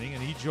immaculate inning,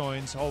 and he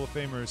joins Hall of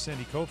Famer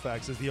Sandy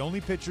Koufax as the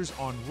only pitchers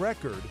on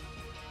record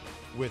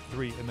with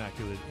 3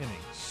 immaculate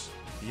innings.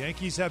 The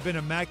Yankees have been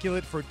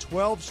immaculate for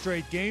 12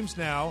 straight games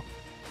now.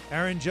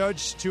 Aaron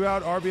Judge,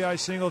 2-out RBI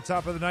single,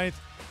 top of the 9th,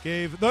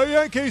 gave the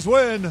Yankees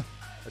win.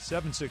 A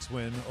 7-6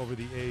 win over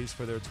the A's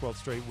for their 12th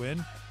straight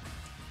win.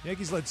 The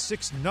Yankees led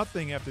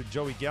 6-0 after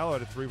Joey Gallo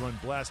had a 3-run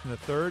blast in the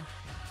 3rd. It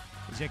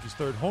was Yankees'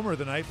 3rd homer of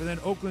the night, but then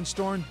Oakland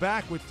stormed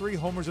back with 3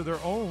 homers of their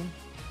own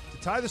to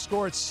tie the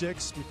score at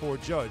 6 before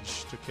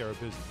Judge took care of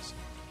business.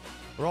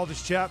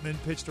 Aroldis Chapman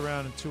pitched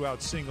around a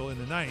 2-out single in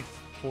the 9th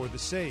for the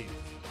save.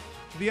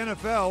 To the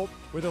NFL,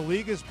 where the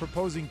league is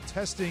proposing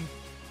testing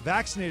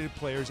vaccinated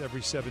players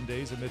every 7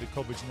 days amid a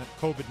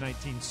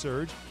COVID-19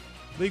 surge,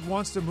 league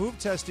wants to move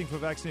testing for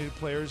vaccinated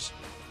players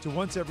to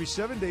once every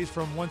 7 days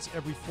from once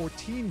every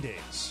 14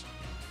 days.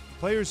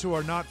 Players who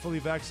are not fully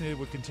vaccinated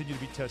would continue to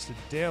be tested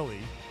daily.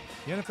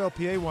 The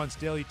NFLPA wants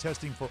daily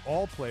testing for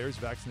all players,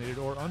 vaccinated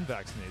or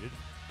unvaccinated.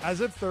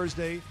 As of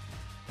Thursday,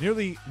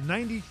 nearly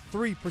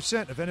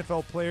 93% of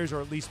NFL players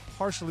are at least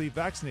partially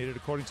vaccinated,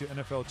 according to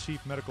NFL Chief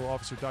Medical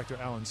Officer Dr.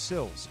 Alan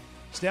Sills.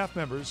 Staff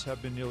members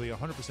have been nearly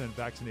 100%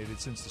 vaccinated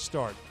since the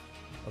start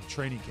of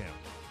training camp.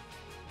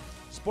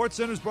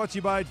 SportsCenter is brought to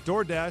you by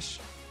DoorDash.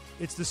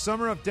 It's the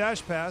summer of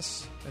Dash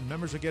Pass, and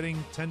members are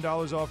getting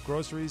 $10 off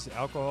groceries,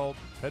 alcohol,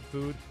 pet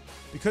food.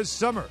 Because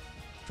summer,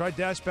 try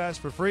Dash Pass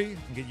for free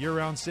and get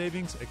year-round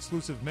savings,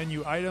 exclusive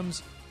menu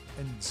items,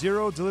 and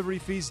 0 delivery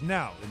fees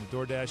now in the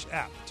DoorDash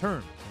app.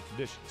 Terms and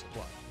conditions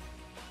apply.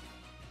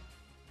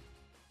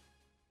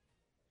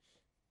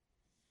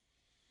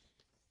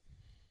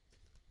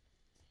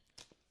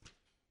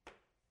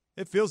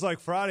 It feels like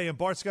Friday, and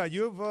Bart Scott,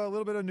 you have a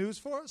little bit of news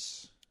for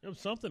us? It was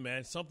something,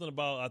 man. Something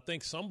about, I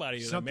think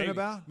somebody. Something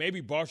about?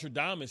 Maybe Barcia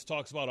Diamonds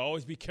talks about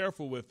always be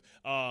careful with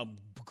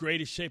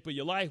greatest shape of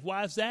your life.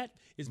 Why is that?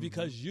 It's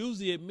because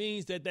usually it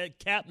means that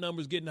cap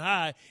number is getting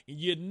high, and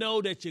you know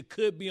that you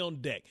could be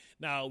on deck.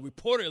 Now,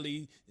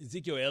 reportedly,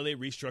 Ezekiel Elliott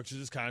restructures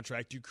his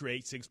contract. You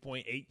create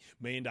 $6.8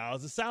 million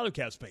of salary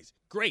cap space.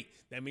 Great.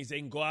 That means they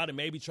can go out and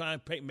maybe try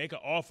and make an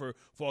offer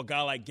for a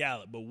guy like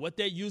Gallup. But what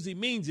that usually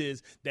means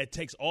is that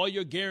takes all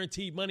your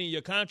guaranteed money in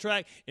your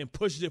contract and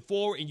pushes it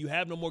forward, and you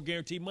have no more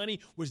guaranteed money,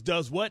 which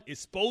does what?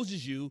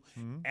 Exposes you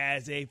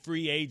as a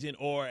free agent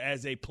or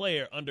as a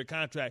player under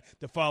contract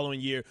the following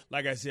year.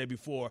 Like I said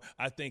before,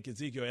 I think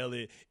Ezekiel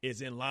Elliott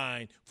is in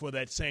line for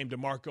that same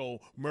DeMarco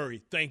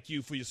Murray. Thank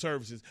you for your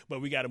services, but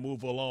we got to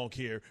move along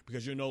here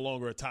because you're no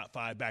longer a top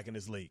 5 back in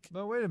this league.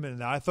 But wait a minute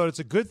now. I thought it's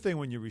a good thing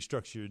when you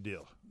restructure your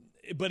deal.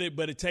 But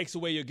it takes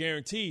away your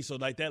guarantee. So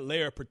like that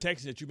layer of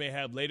protection that you may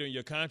have later in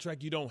your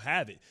contract, you don't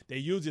have it. They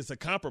use it as a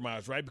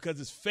compromise, right? Because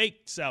it's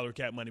fake salary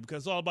cap money,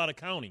 because it's all about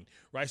accounting,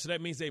 right? So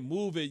that means they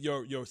move it,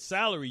 your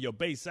salary, your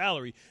base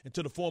salary,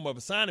 into the form of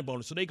a signing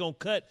bonus. So they're going to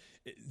cut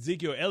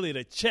Ezekiel Elliott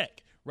a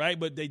check, right?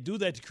 But they do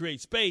that to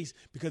create space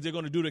because they're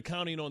going to do the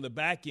accounting on the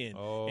back end.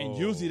 And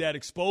usually that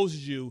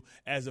exposes you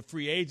as a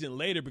free agent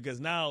later,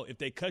 because now if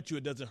they cut you,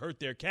 it doesn't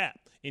hurt their cap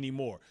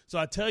anymore. So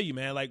I tell you,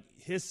 man, like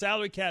his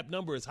salary cap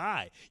number is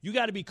high. You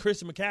got to be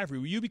Christian McCaffrey.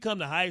 When you become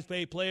the highest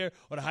paid player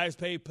or the highest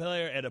paid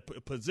player at a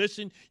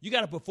position, you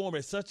got to perform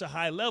at such a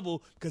high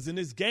level, because in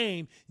this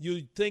game,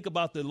 you think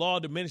about the law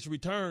of diminishing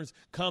returns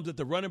comes at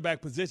the running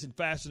back position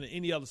faster than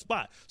any other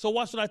spot. So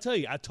watch what I tell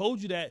you. I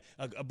told you that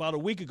about a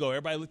week ago.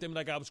 Everybody looked at me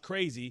like I was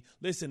crazy.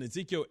 Listen,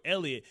 Ezekiel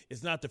Elliott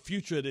is not the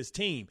future of this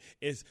team.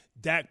 It's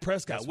Dak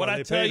Prescott. That's what why I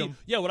they tell paid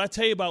you, him. what I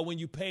tell you about when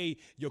you pay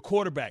your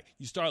quarterback,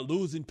 you start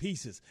losing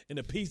pieces. And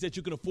the piece that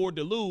you can afford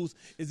to lose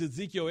is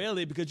Ezekiel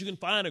Elliott, because you can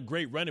find a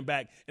great running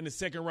back in the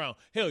second round.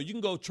 Hell, you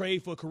can go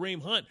trade for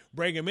Kareem Hunt,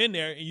 bring him in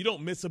there, and you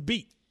don't miss a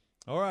beat.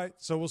 All right,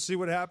 so we'll see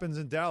what happens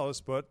in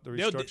Dallas, but the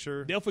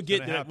restructure they'll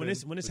forget that when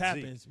it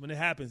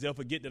happens, they'll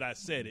forget that I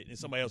said it, and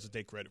somebody else will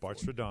take credit for it.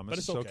 Bart's for Damas. But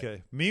it's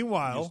okay.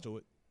 Meanwhile, I'm used to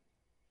it.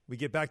 we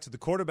get back to the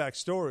quarterback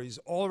stories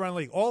all around the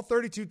league. All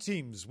 32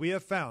 teams we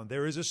have found,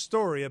 there is a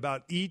story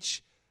about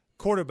each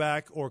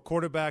quarterback or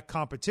quarterback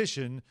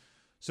competition.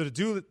 So to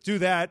do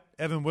that,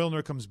 Evan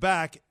Wilner comes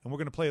back, and we're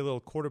going to play a little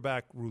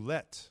quarterback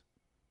roulette.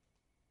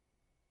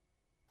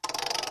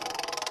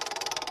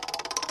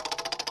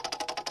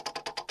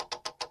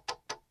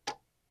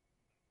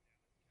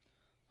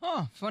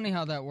 Huh, funny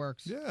how that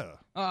works.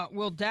 Yeah.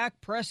 Will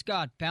Dak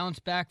Prescott bounce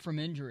back from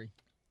injury?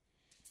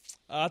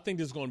 I think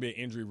this is going to be an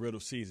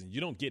injury-riddled season.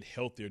 You don't get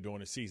healthier during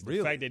the season.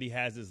 Really? The fact that he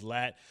has his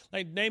lat.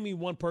 Like, name me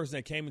one person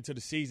that came into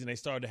the season, they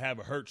started to have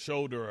a hurt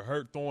shoulder or a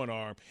hurt throwing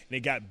arm, and they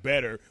got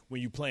better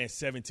when you playing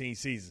 17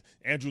 seasons.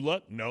 Andrew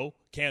Luck? No.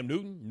 Cam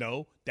Newton?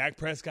 No. Dak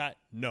Prescott?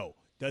 No.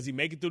 Does he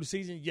make it through the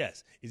season?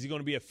 Yes. Is he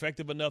going to be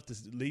effective enough to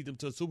lead them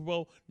to a Super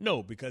Bowl?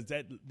 No, because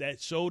that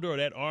shoulder or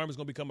that arm is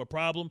going to become a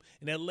problem,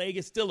 and that leg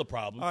is still a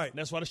problem. All right. And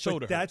that's why the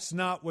shoulder hurts. That's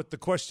not what the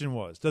question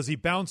was. Does he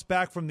bounce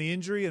back from the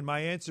injury? And my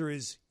answer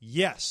is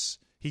yes,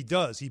 he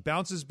does. He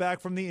bounces back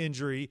from the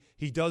injury.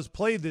 He does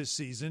play this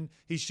season.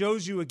 He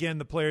shows you again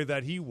the player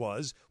that he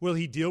was. Will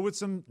he deal with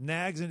some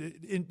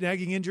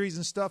nagging injuries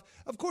and stuff?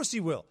 Of course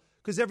he will,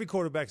 because every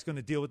quarterback's going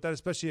to deal with that,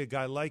 especially a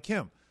guy like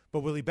him.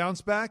 But will he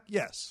bounce back?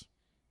 Yes.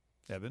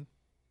 Evan?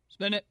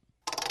 Spin it.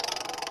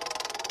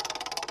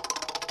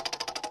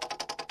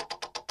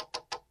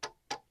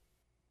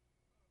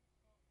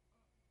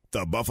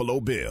 The Buffalo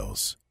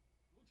Bills.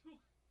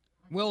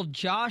 Will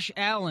Josh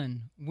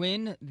Allen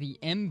win the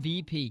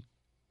MVP?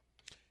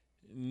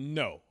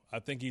 No. I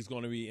think he's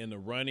going to be in the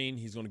running.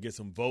 He's going to get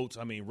some votes.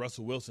 I mean,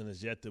 Russell Wilson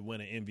has yet to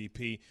win an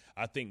MVP.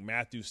 I think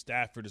Matthew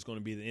Stafford is going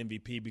to be the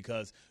MVP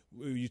because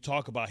you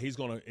talk about he's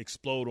going to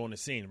explode on the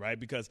scene, right?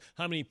 Because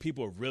how many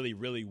people have really,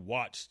 really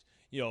watched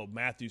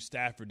Matthew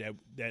Stafford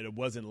that it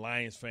wasn't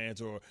Lions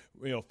fans or,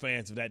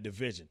 fans of that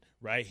division,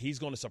 right? He's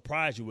going to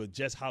surprise you with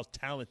just how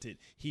talented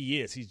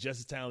he is. He's just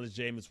as talented as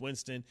Jameis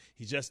Winston.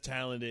 He's just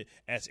talented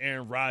as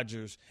Aaron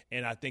Rodgers.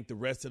 And I think the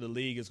rest of the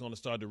league is going to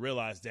start to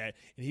realize that.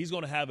 And he's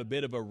going to have a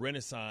bit of a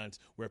renaissance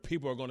where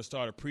people are going to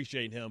start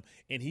appreciating him.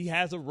 And he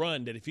has a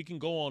run that if he can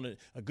go on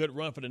a good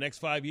run for the next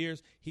 5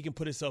 years, he can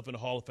put himself in the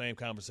Hall of Fame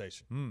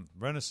conversation.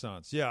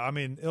 Renaissance. Yeah, I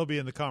mean, he'll be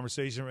in the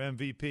conversation for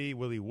MVP.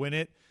 Will he win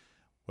it?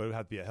 Well, it would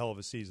have to be a hell of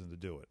a season to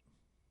do it.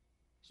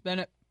 Spin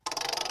it.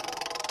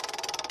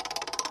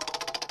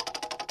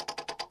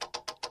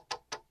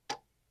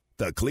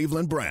 The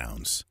Cleveland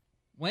Browns.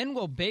 When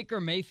will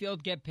Baker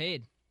Mayfield get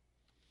paid?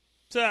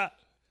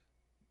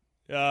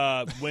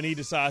 When he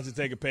decides to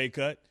take a pay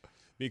cut.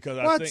 Because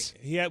I think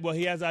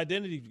he has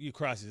identity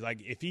crisis.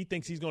 Like, if he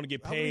thinks he's going to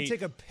get paid. How would he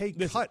take a pay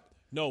cut?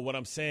 No, what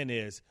I'm saying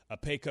is a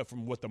pay cut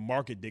from what the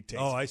market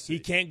dictates. Oh, I see. He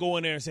can't go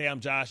in there and say, I'm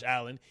Josh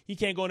Allen. He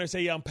can't go in there and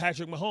say, I'm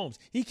Patrick Mahomes.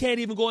 He can't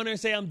even go in there and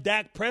say, I'm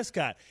Dak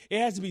Prescott. It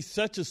has to be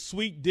such a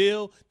sweet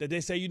deal that they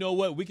say, you know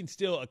what, we can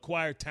still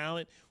acquire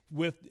talent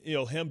with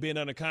him being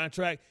under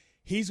contract.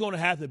 He's going to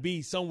have to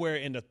be somewhere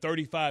in the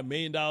 $35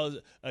 million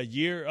a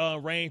year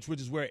range,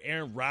 which is where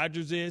Aaron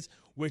Rodgers is,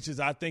 which is,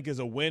 I think, is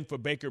a win for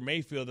Baker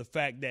Mayfield, the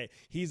fact that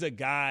he's a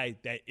guy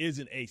that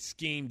isn't a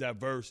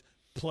scheme-diverse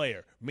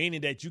player, meaning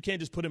that you can't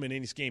just put him in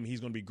any scheme. He's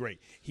going to be great.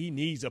 He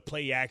needs a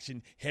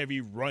play-action, heavy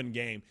run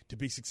game to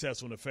be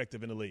successful and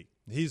effective in the league.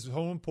 He's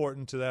so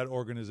important to that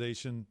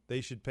organization.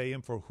 They should pay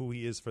him for who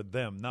he is for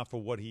them, not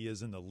for what he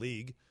is in the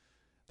league.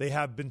 They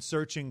have been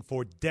searching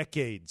for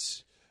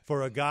decades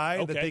for a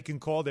guy that they can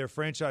call their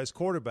franchise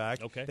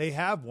quarterback. Okay. They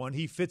have one.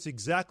 He fits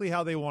exactly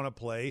how they want to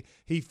play.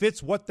 He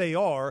fits what they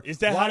are. Is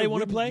that how they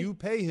want to play? You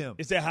pay him.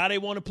 Is that how they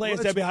want to play? Is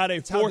that how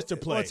they're forced to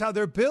play? Well, it's how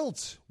they're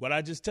built. What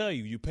I just tell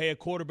you, you pay a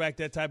quarterback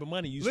that type of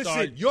money.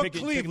 Listen, you're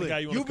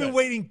Cleveland. You've been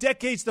waiting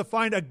decades to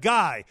find a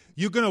guy.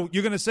 You're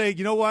gonna say,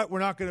 you know what? We're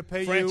not going to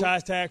pay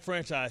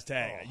franchise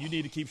tag. You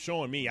need to keep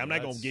showing me. I'm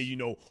not going to give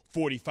you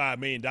 $45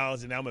 million,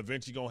 and I'm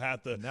eventually going to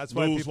have to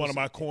lose one of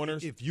my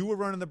corners. If you were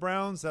running the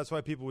Browns, that's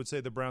why people would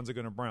say the Browns are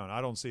going to Brown. I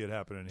don't see it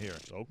happening here.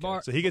 Okay.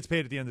 Bart, so he gets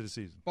paid at the end of the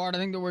season. Bart, I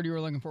think the word you were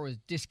looking for was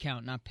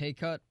discount, not pay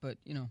cut, but,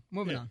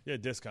 moving on. Yeah,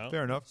 discount.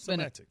 Fair enough.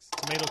 Semantics.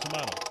 Tomato.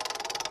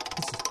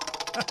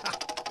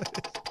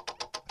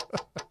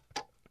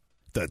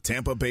 The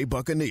Tampa Bay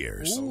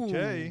Buccaneers. Ooh.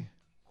 Okay.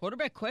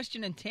 Quarterback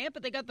question in Tampa,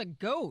 they got the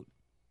GOAT.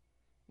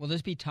 Will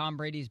this be Tom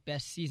Brady's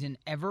best season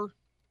ever?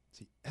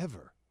 See,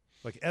 ever?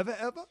 Like ever?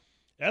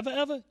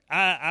 Ever?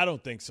 I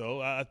don't think so.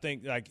 I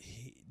think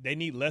they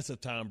need less of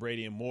Tom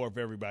Brady and more of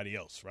everybody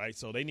else, right?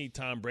 So they need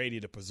Tom Brady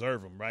to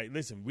preserve him, right?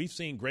 Listen, we've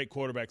seen great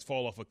quarterbacks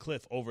fall off a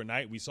cliff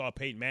overnight. We saw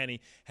Peyton Manning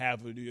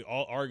have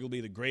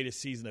arguably the greatest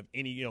season of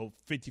any,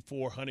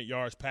 5,400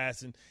 yards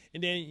passing.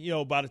 And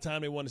then, by the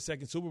time they won the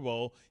second Super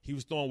Bowl, he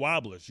was throwing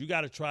wobblers. You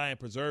got to try and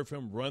preserve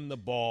him, run the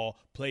ball,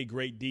 play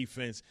great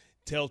defense.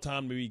 Tell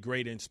Tom to be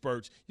great in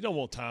spurts. You don't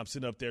want Tom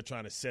sitting up there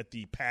trying to set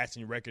the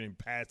passing record and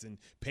passing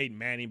Peyton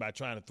Manning by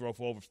trying to throw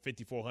for over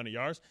 5,400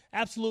 yards.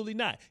 Absolutely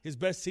not. His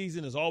best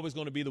season is always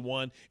going to be the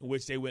one in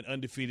which they went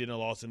undefeated and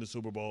lost in the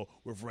Super Bowl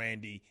with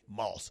Randy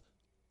Moss.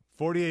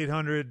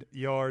 4,800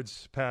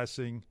 yards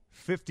passing,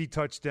 50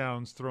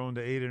 touchdowns thrown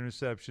to 8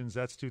 interceptions.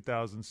 That's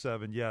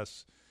 2007,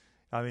 yes.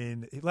 I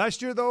mean,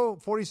 last year, though,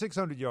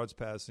 4,600 yards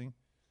passing,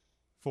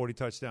 40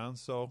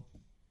 touchdowns. So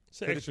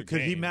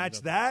could he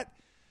match that?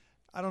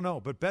 I don't know.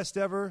 But best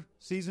ever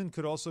season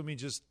could also mean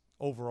just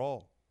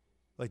overall.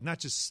 Like not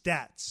just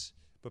stats,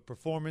 but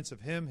performance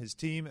of him, his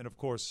team, and, of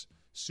course,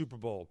 Super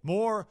Bowl.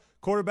 More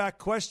quarterback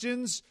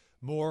questions,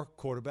 more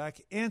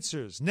quarterback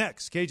answers.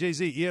 Next,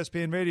 KJZ,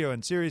 ESPN Radio,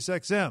 and Sirius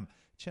XM,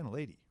 Channel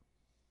 80.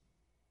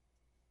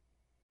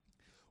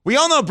 We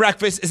all know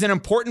breakfast is an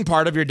important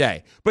part of your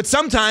day, but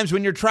sometimes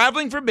when you're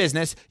traveling for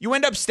business, you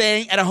end up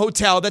staying at a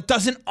hotel that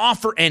doesn't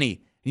offer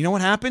any. You know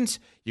what happens?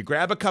 You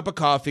grab a cup of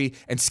coffee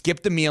and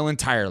skip the meal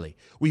entirely.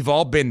 We've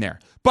all been there.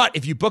 But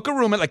if you book a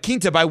room at La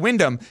Quinta by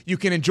Wyndham, you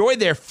can enjoy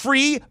their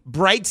free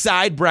Bright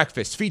Side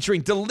breakfast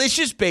featuring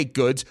delicious baked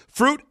goods,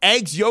 fruit,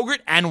 eggs,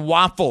 yogurt, and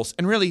waffles.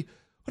 And really,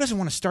 who doesn't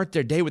want to start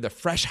their day with a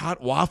fresh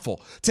hot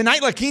waffle?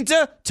 Tonight, La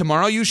Quinta,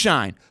 tomorrow you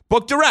shine.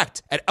 Book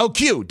direct at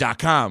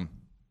lq.com.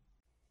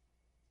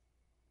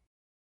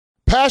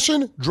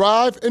 Passion,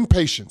 drive, and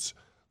patience.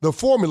 The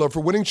formula for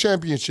winning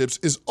championships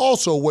is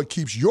also what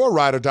keeps your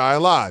ride or die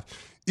alive.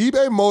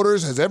 eBay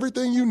Motors has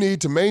everything you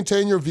need to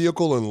maintain your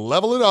vehicle and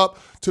level it up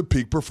to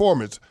peak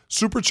performance.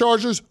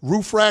 Superchargers,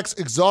 roof racks,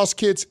 exhaust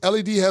kits,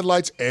 LED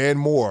headlights, and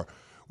more.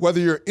 Whether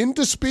you're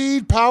into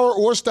speed, power,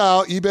 or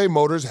style, eBay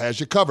Motors has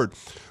you covered.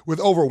 With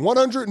over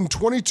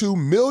 122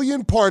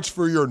 million parts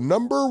for your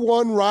number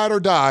one ride or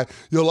die,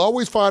 you'll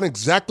always find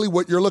exactly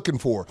what you're looking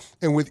for.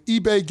 And with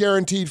eBay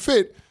Guaranteed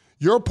Fit,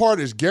 your part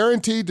is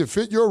guaranteed to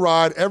fit your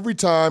ride every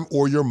time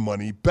or your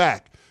money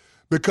back.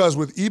 Because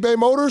with eBay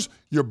Motors,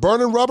 you're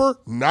burning rubber,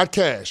 not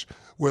cash.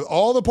 With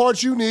all the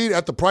parts you need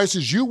at the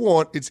prices you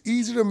want, it's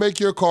easy to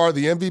make your car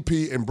the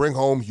MVP and bring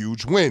home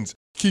huge wins.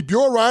 Keep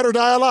your ride or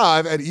die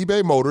alive at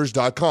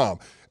ebaymotors.com.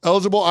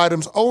 Eligible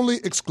items only.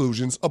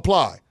 Exclusions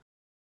apply.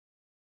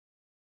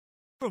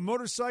 A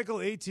motorcycle,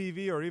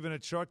 ATV, or even a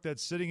truck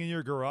that's sitting in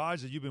your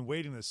garage that you've been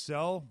waiting to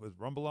sell, with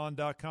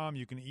RumbleOn.com,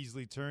 you can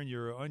easily turn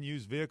your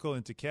unused vehicle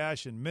into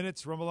cash in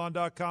minutes.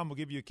 RumbleOn.com will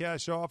give you a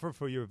cash offer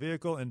for your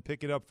vehicle and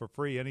pick it up for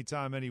free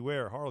anytime,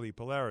 anywhere. Harley,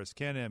 Polaris,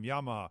 Can-Am,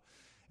 Yamaha.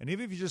 And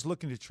even if you're just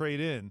looking to trade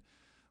in,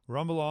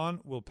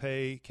 RumbleOn will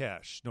pay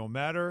cash, no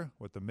matter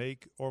what the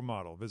make or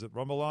model. Visit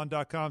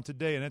RumbleOn.com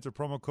today and enter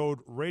promo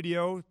code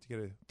RADIO to get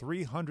a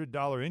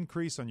 $300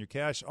 increase on your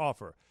cash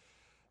offer.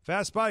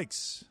 Fast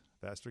bikes.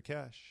 Faster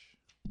cash.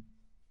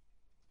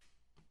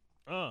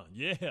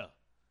 Yeah.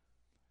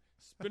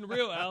 It's been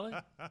real, Alan.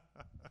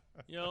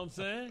 You know what I'm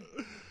saying?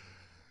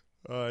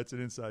 It's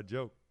an inside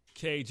joke.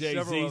 KJ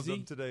Several of ZZ.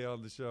 them today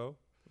on the show.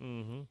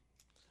 Mm-hmm.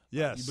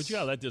 Yes. But you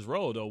got to let this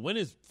roll, though. When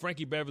is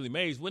Frankie Beverly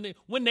Mays?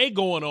 When they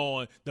going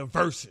on the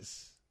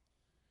verses?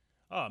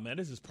 Oh, man,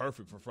 this is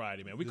perfect for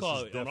Friday, man. We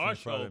call it on our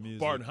show,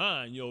 Bart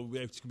Hine,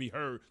 it can be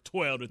heard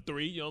 12 to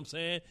 3, you know what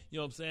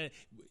I'm saying?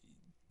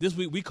 This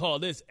week we call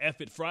this F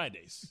It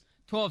Fridays.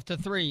 12 to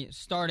 3,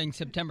 starting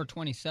September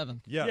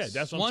 27th. Yes. Yeah,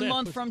 that's what I'm saying. 1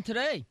 month from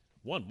today.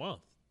 1 month.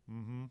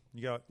 Mm-hmm.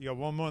 You got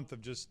 1 month of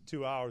just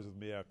 2 hours with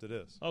me after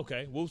this.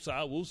 Okay,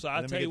 woosah.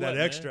 I tell you what,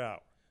 that extra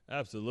out.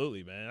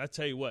 Absolutely, man. I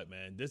tell you what,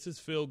 man. This is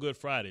Feel Good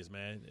Fridays,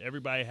 man.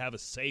 Everybody have a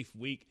safe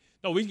week.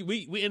 No,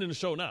 we ending the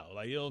show now.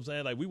 Like, you know what I'm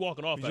saying? Like, we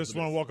walking off. You just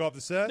want to walk off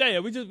the set? Yeah.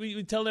 We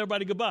telling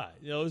everybody goodbye.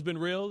 You know, it's been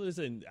real.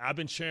 Listen, I've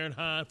been sharing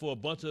Hine for a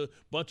bunch of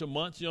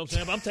months. You know what I'm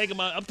saying?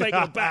 But I'm taking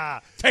her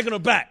back. Taking her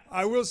back.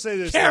 I will say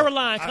this,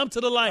 Caroline, come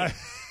to the light.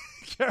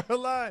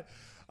 Caroline,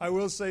 I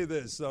will say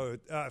this. So,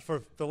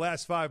 for the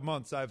last 5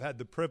 months, I've had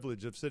the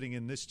privilege of sitting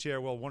in this chair.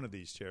 Well, one of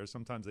these chairs.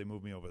 Sometimes they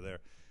move me over there.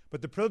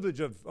 But the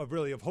privilege of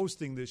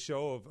hosting this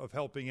show, of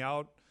helping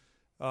out.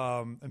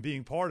 And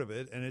being part of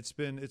it, and it's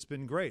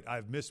been great.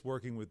 I've missed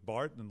working with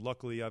Bart, and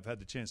luckily I've had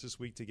the chance this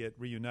week to get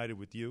reunited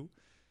with you.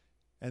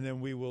 And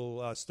then we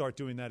will start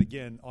doing that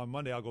again on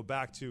Monday. I'll go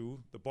back to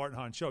the Bart and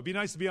Hahn show. It'd be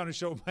nice to be on a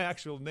show with my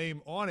actual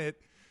name on it,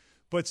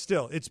 but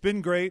still, it's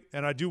been great,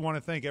 and I do want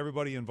to thank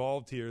everybody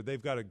involved here. They've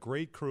got a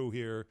great crew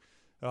here.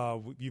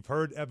 You've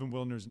heard Evan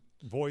Wilner's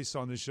voice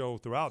on the show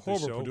throughout the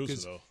show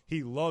because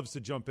he loves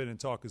to jump in and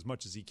talk as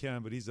much as he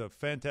can, but he's a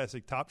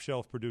fantastic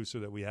top-shelf producer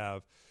that we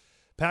have.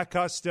 Pat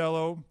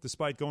Costello,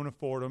 despite going to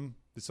Fordham,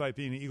 despite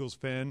being an Eagles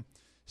fan,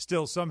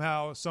 still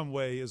somehow, some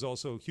way is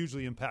also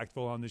hugely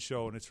impactful on the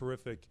show, and a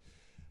terrific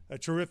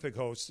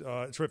host,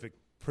 a terrific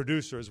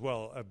producer as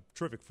well, a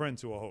terrific friend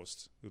to a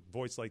host with a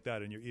voice like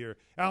that in your ear.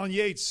 Alan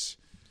Yates,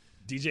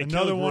 DJ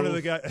another one of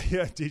the guys,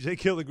 DJ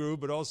Kill the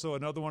Groove, but also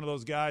another one of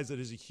those guys that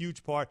is a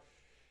huge part.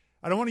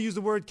 I don't want to use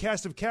the word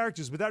cast of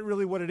characters, but that's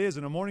really what it is.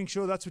 In a morning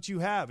show, that's what you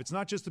have. It's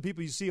not just the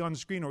people you see on the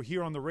screen or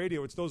hear on the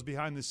radio. It's those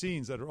behind the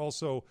scenes that are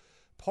also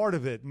part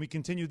of it, and we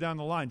continue down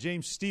the line.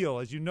 James Steele,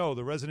 as you know,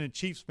 the resident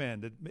Chiefs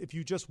fan, that if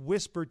you just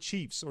whisper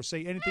Chiefs or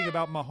say anything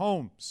about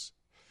Mahomes,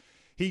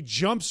 he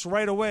jumps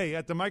right away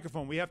at the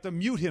microphone. We have to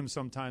mute him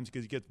sometimes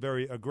because he gets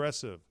very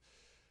aggressive.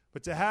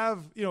 But to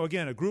have,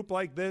 again, a group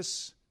like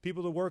this,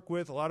 people to work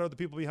with, a lot of other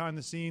people behind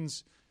the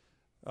scenes,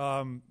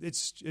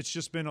 It's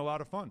just been a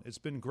lot of fun. It's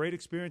been a great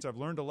experience. I've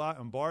learned a lot.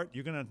 And Bart,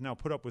 you're going to now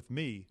put up with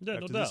me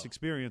after this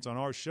experience on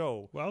our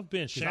show. Well, I've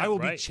been Champ, I will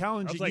right? be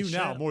challenging you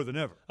now more than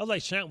ever. I was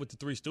like Champ with the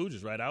Three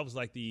Stooges, right? I was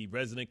like the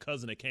resident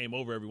cousin that came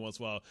over every once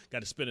in a while, got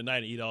to spend the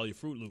night and eat all your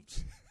Fruit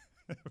Loops.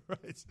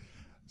 Right.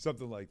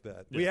 Something like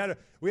that. Yeah.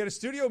 We had a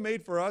studio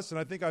made for us, and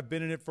I think I've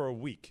been in it for a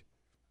week.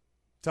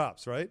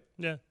 Tops, right?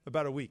 Yeah.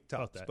 About a week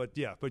tops.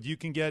 But you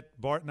can get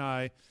Bart and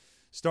I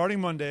starting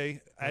Monday,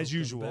 as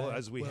usual,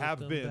 as we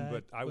have been,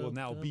 but I will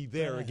now be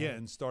there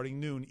again starting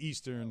noon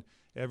Eastern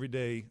every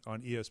day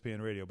on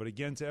ESPN Radio. But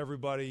again, to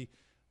everybody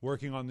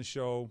working on the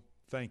show,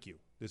 thank you.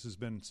 This has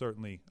been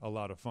certainly a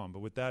lot of fun. But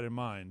with that in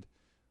mind,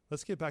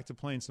 let's get back to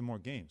playing some more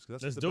games,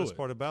 because that's the best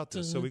part about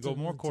this. So we go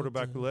more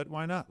quarterback roulette.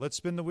 Why not? Let's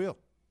spin the wheel.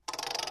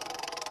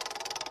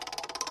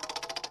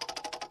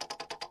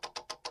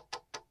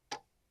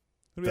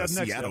 The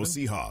Seattle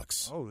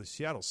Seahawks. Oh, the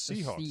Seattle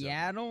Seahawks. The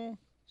Seattle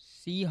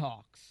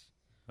Seahawks.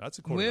 That's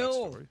a quarterback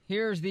story.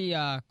 Here's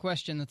the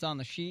question that's on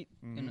the sheet.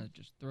 I'm going to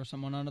just throw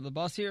someone under the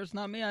bus here. It's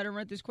not me. I didn't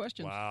write these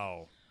questions.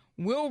 Wow.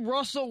 Will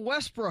Russell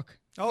Westbrook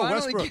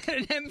finally get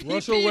an MVP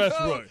Russell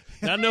Westbrook.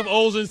 Not enough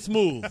O's and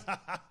smooth.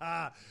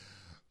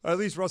 At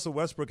least Russell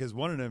Westbrook has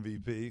won an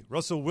MVP.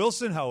 Russell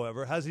Wilson,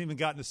 however, hasn't even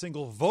gotten a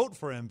single vote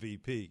for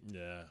MVP.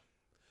 Yeah.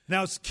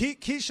 Now,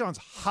 Keyshawn's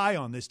high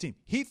on this team.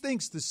 He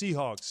thinks the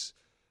Seahawks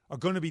are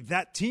going to be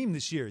that team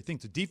this year. He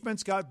thinks the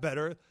defense got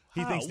better.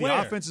 He thinks the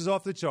offense is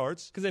off the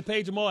charts. Because they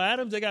paid Jamal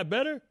Adams, they got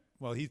better?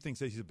 Well, he thinks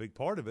that he's a big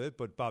part of it,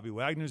 but Bobby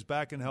Wagner's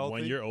back and healthy.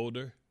 1 year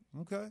older.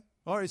 Okay.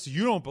 All right, so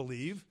you don't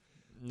believe.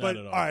 Not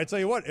at all. All right, I tell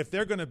you what, if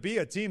they're going to be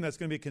a team that's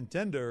going to be a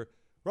contender,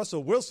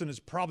 Russell Wilson is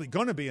probably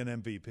going to be an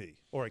MVP,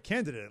 or a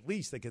candidate at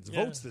least that gets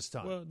votes this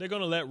time. Well, they're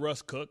going to let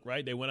Russ cook,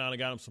 right? They went out and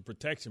got him some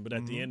protection, but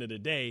at the end of the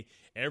day,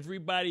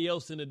 everybody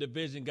else in the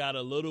division got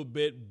a little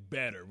bit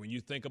better. When you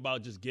think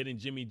about just getting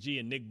Jimmy G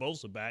and Nick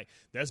Bosa back,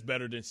 that's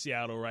better than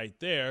Seattle right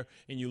there.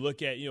 And you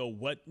look at,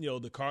 what,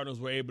 the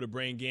Cardinals were able to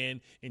bring in,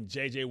 and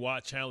J.J.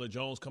 Watt, Chandler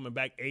Jones coming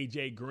back,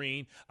 A.J.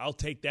 Green. I'll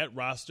take that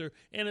roster.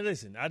 And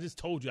listen, I just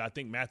told you I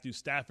think Matthew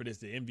Stafford is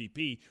the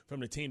MVP from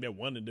the team that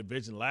won the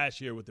division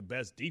last year with the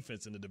best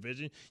defense in the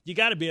division. You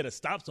got to be able to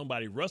stop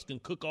somebody. Russ can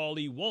cook all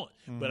he wants.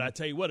 But I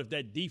tell you what, if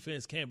that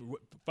defense can't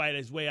fight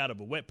his way out of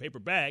a wet paper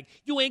bag,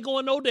 you ain't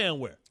going no damn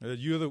where.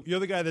 You're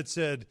the guy that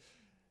said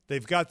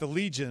they've got the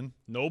Legion.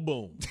 No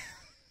boom.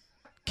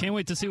 Can't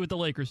wait to see what the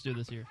Lakers do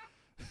this year.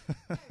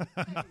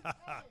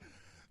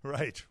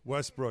 Right.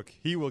 Westbrook,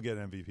 he will get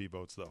MVP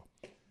votes, though.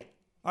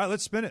 All right,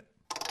 let's spin it.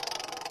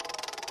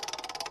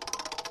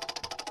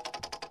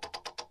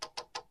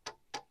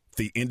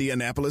 The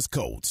Indianapolis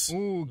Colts.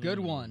 Ooh, good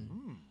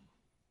one.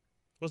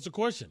 What's the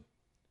question?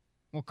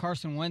 Will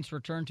Carson Wentz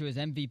return to his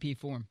MVP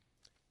form?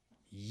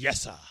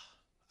 Yes, sir.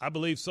 I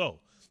believe so.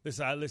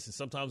 Listen,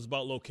 sometimes it's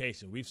about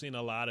location. We've seen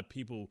a lot of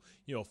people,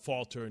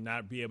 falter and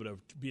not be able to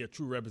be a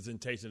true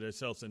representation of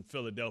themselves in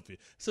Philadelphia.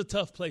 It's a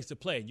tough place to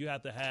play. You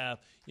have to have,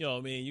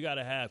 you got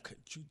to have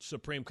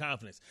supreme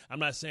confidence. I'm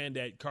not saying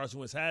that Carson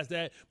Wentz has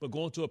that, but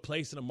going to a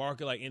place in a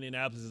market like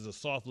Indianapolis is a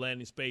soft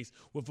landing space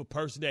with a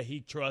person that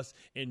he trusts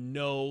and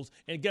knows.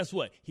 And guess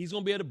what? He's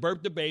going to be able to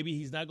burp the baby.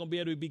 He's not going to be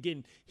able to be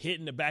getting hit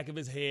in the back of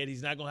his head.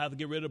 He's not going to have to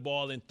get rid of the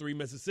ball in 3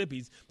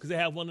 Mississippis because they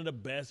have one of the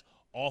best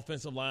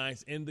offensive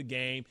lines in the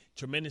game,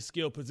 tremendous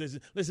skill position.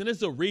 Listen, this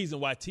is the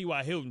reason why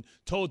T.Y. Hilton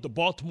told the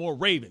Baltimore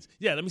Ravens.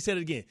 Yeah, let me say it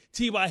again.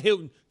 T.Y.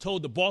 Hilton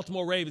told the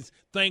Baltimore Ravens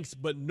thanks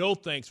but no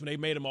thanks when they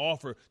made him an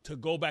offer to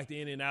go back to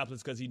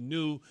Indianapolis because he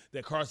knew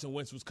that Carson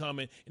Wentz was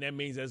coming, and that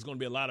means there's going to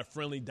be a lot of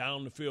friendly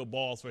down-the-field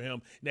balls for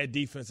him, and that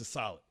defense is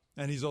solid.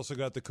 And he's also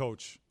got the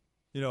coach.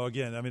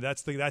 Again, I mean,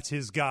 that's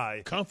his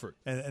guy. Comfort.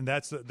 And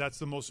that's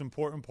the most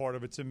important part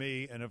of it to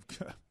me. And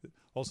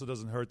also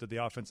doesn't hurt that the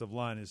offensive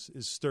line is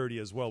sturdy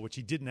as well, which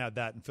he didn't have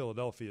that in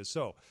Philadelphia.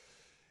 So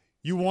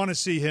you want to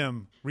see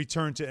him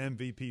return to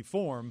MVP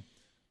form,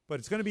 but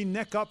it's going to be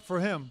neck up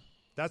for him.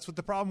 That's what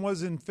the problem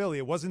was in Philly.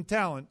 It wasn't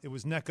talent. It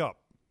was neck up.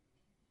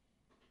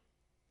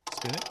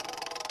 Spin it.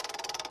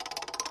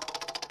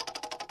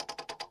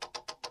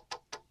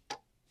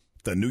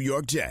 The New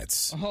York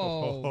Jets.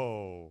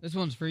 Oh. This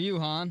one's for you,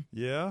 Han.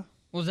 Yeah?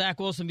 Will Zach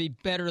Wilson be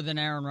better than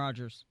Aaron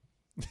Rodgers?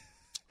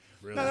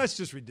 Really? No, that's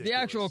just ridiculous. The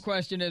actual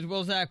question is,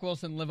 will Zach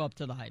Wilson live up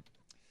to the hype?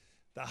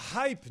 The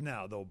hype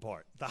now, though,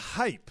 Bart. The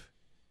hype.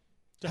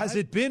 Has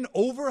it been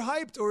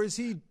overhyped, or is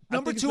he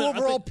number 2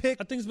 overall pick?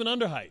 I think it's been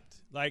underhyped.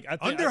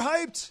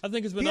 Underhyped? I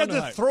think it's been underhyped. He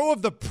had the throw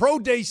of the pro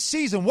day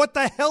season. What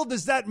the hell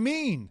does that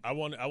mean?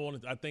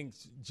 I think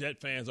Jet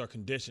fans are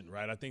conditioned,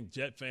 right? I think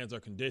Jet fans are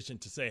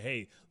conditioned to say,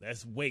 hey,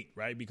 let's wait,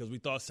 right? Because we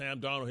thought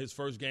Sam Darnold, his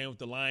first game with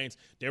the Lions,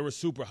 they were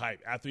super hyped.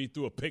 After he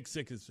threw a pick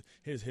six,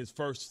 his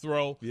first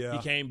throw, he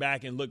came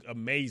back and looked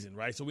amazing,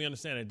 right? So we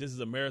understand that this is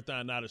a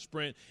marathon, not a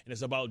sprint, and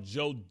it's about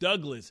Joe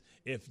Douglas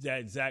if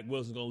that Zach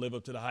Wilson's going to live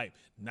up to the hype.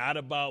 Not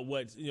about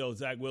what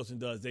Zach Wilson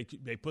does.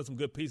 They put some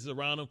good pieces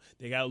around him.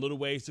 They got a little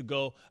ways to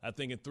go. I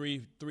think in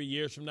three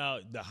years from now,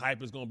 the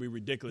hype is going to be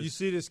ridiculous. You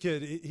see this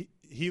kid,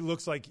 he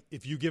looks like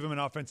if you give him an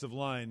offensive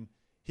line,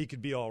 he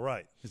could be all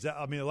right. Is that?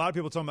 I mean, a lot of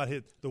people talking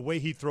about the way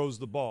he throws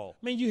the ball.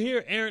 I mean, you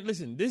hear Aaron.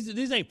 Listen,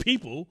 these ain't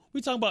people.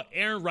 We talking about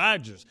Aaron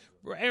Rodgers.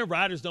 Aaron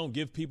Rodgers don't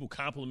give people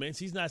compliments.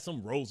 He's not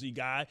some rosy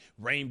guy,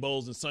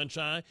 rainbows and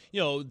sunshine.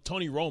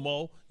 Tony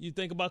Romo. You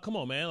think about, come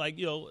on, man. Like,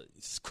 Phil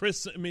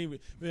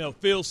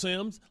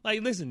Simms.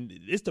 Like, listen,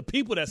 it's the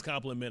people that's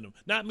complimenting him,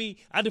 not me.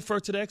 I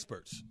defer to the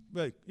experts.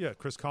 Like, yeah,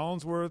 Chris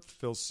Collinsworth,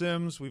 Phil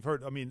Simms. We've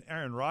heard. I mean,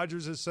 Aaron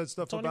Rodgers has said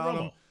stuff about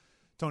him.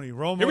 Tony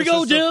Romo. Here we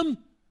go, Jim.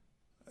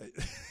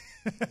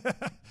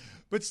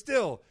 But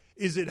still,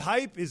 is it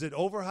hype? Is it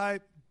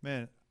overhype?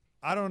 Man,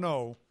 I don't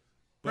know.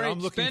 But I'm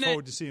looking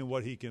forward to seeing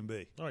what he can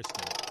be. All right,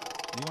 spin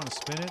it. You want to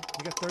spin it?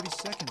 You got 30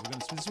 seconds.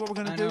 This is what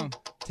we're going to do.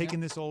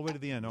 Taking this all the way to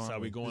the end. That's how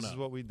we going up. This is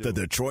what we do. The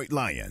Detroit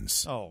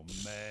Lions. Oh,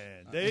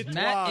 man.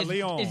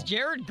 Is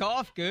Jared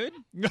Goff good?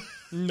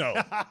 No.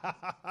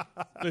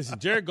 Listen,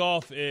 Jared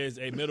Goff is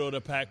a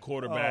middle-of-the-pack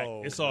quarterback.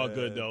 It's all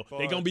good, though.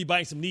 They're going to be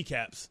biting some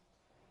kneecaps.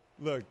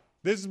 Look,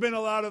 this has been a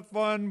lot of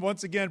fun.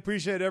 Once again,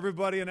 appreciate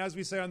everybody. And as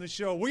we say on the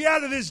show, we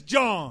out of this,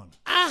 John.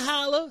 I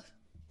holla.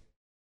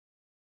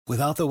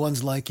 Without the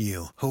ones like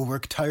you, who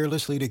work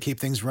tirelessly to keep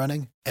things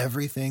running,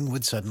 everything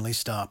would suddenly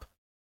stop.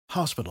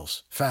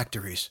 Hospitals,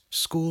 factories,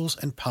 schools,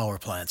 and power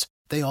plants,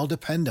 they all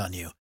depend on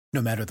you. No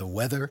matter the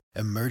weather,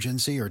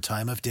 emergency, or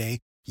time of day,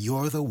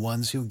 you're the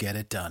ones who get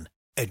it done.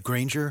 At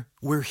Grainger,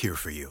 we're here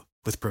for you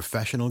with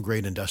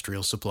professional-grade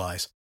industrial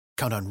supplies.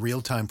 Count on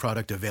real-time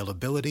product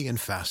availability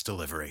and fast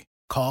delivery.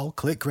 Call,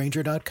 click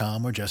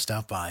Grainger.com, or just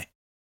stop by.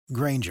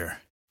 Grainger,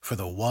 for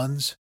the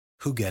ones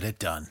who get it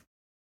done.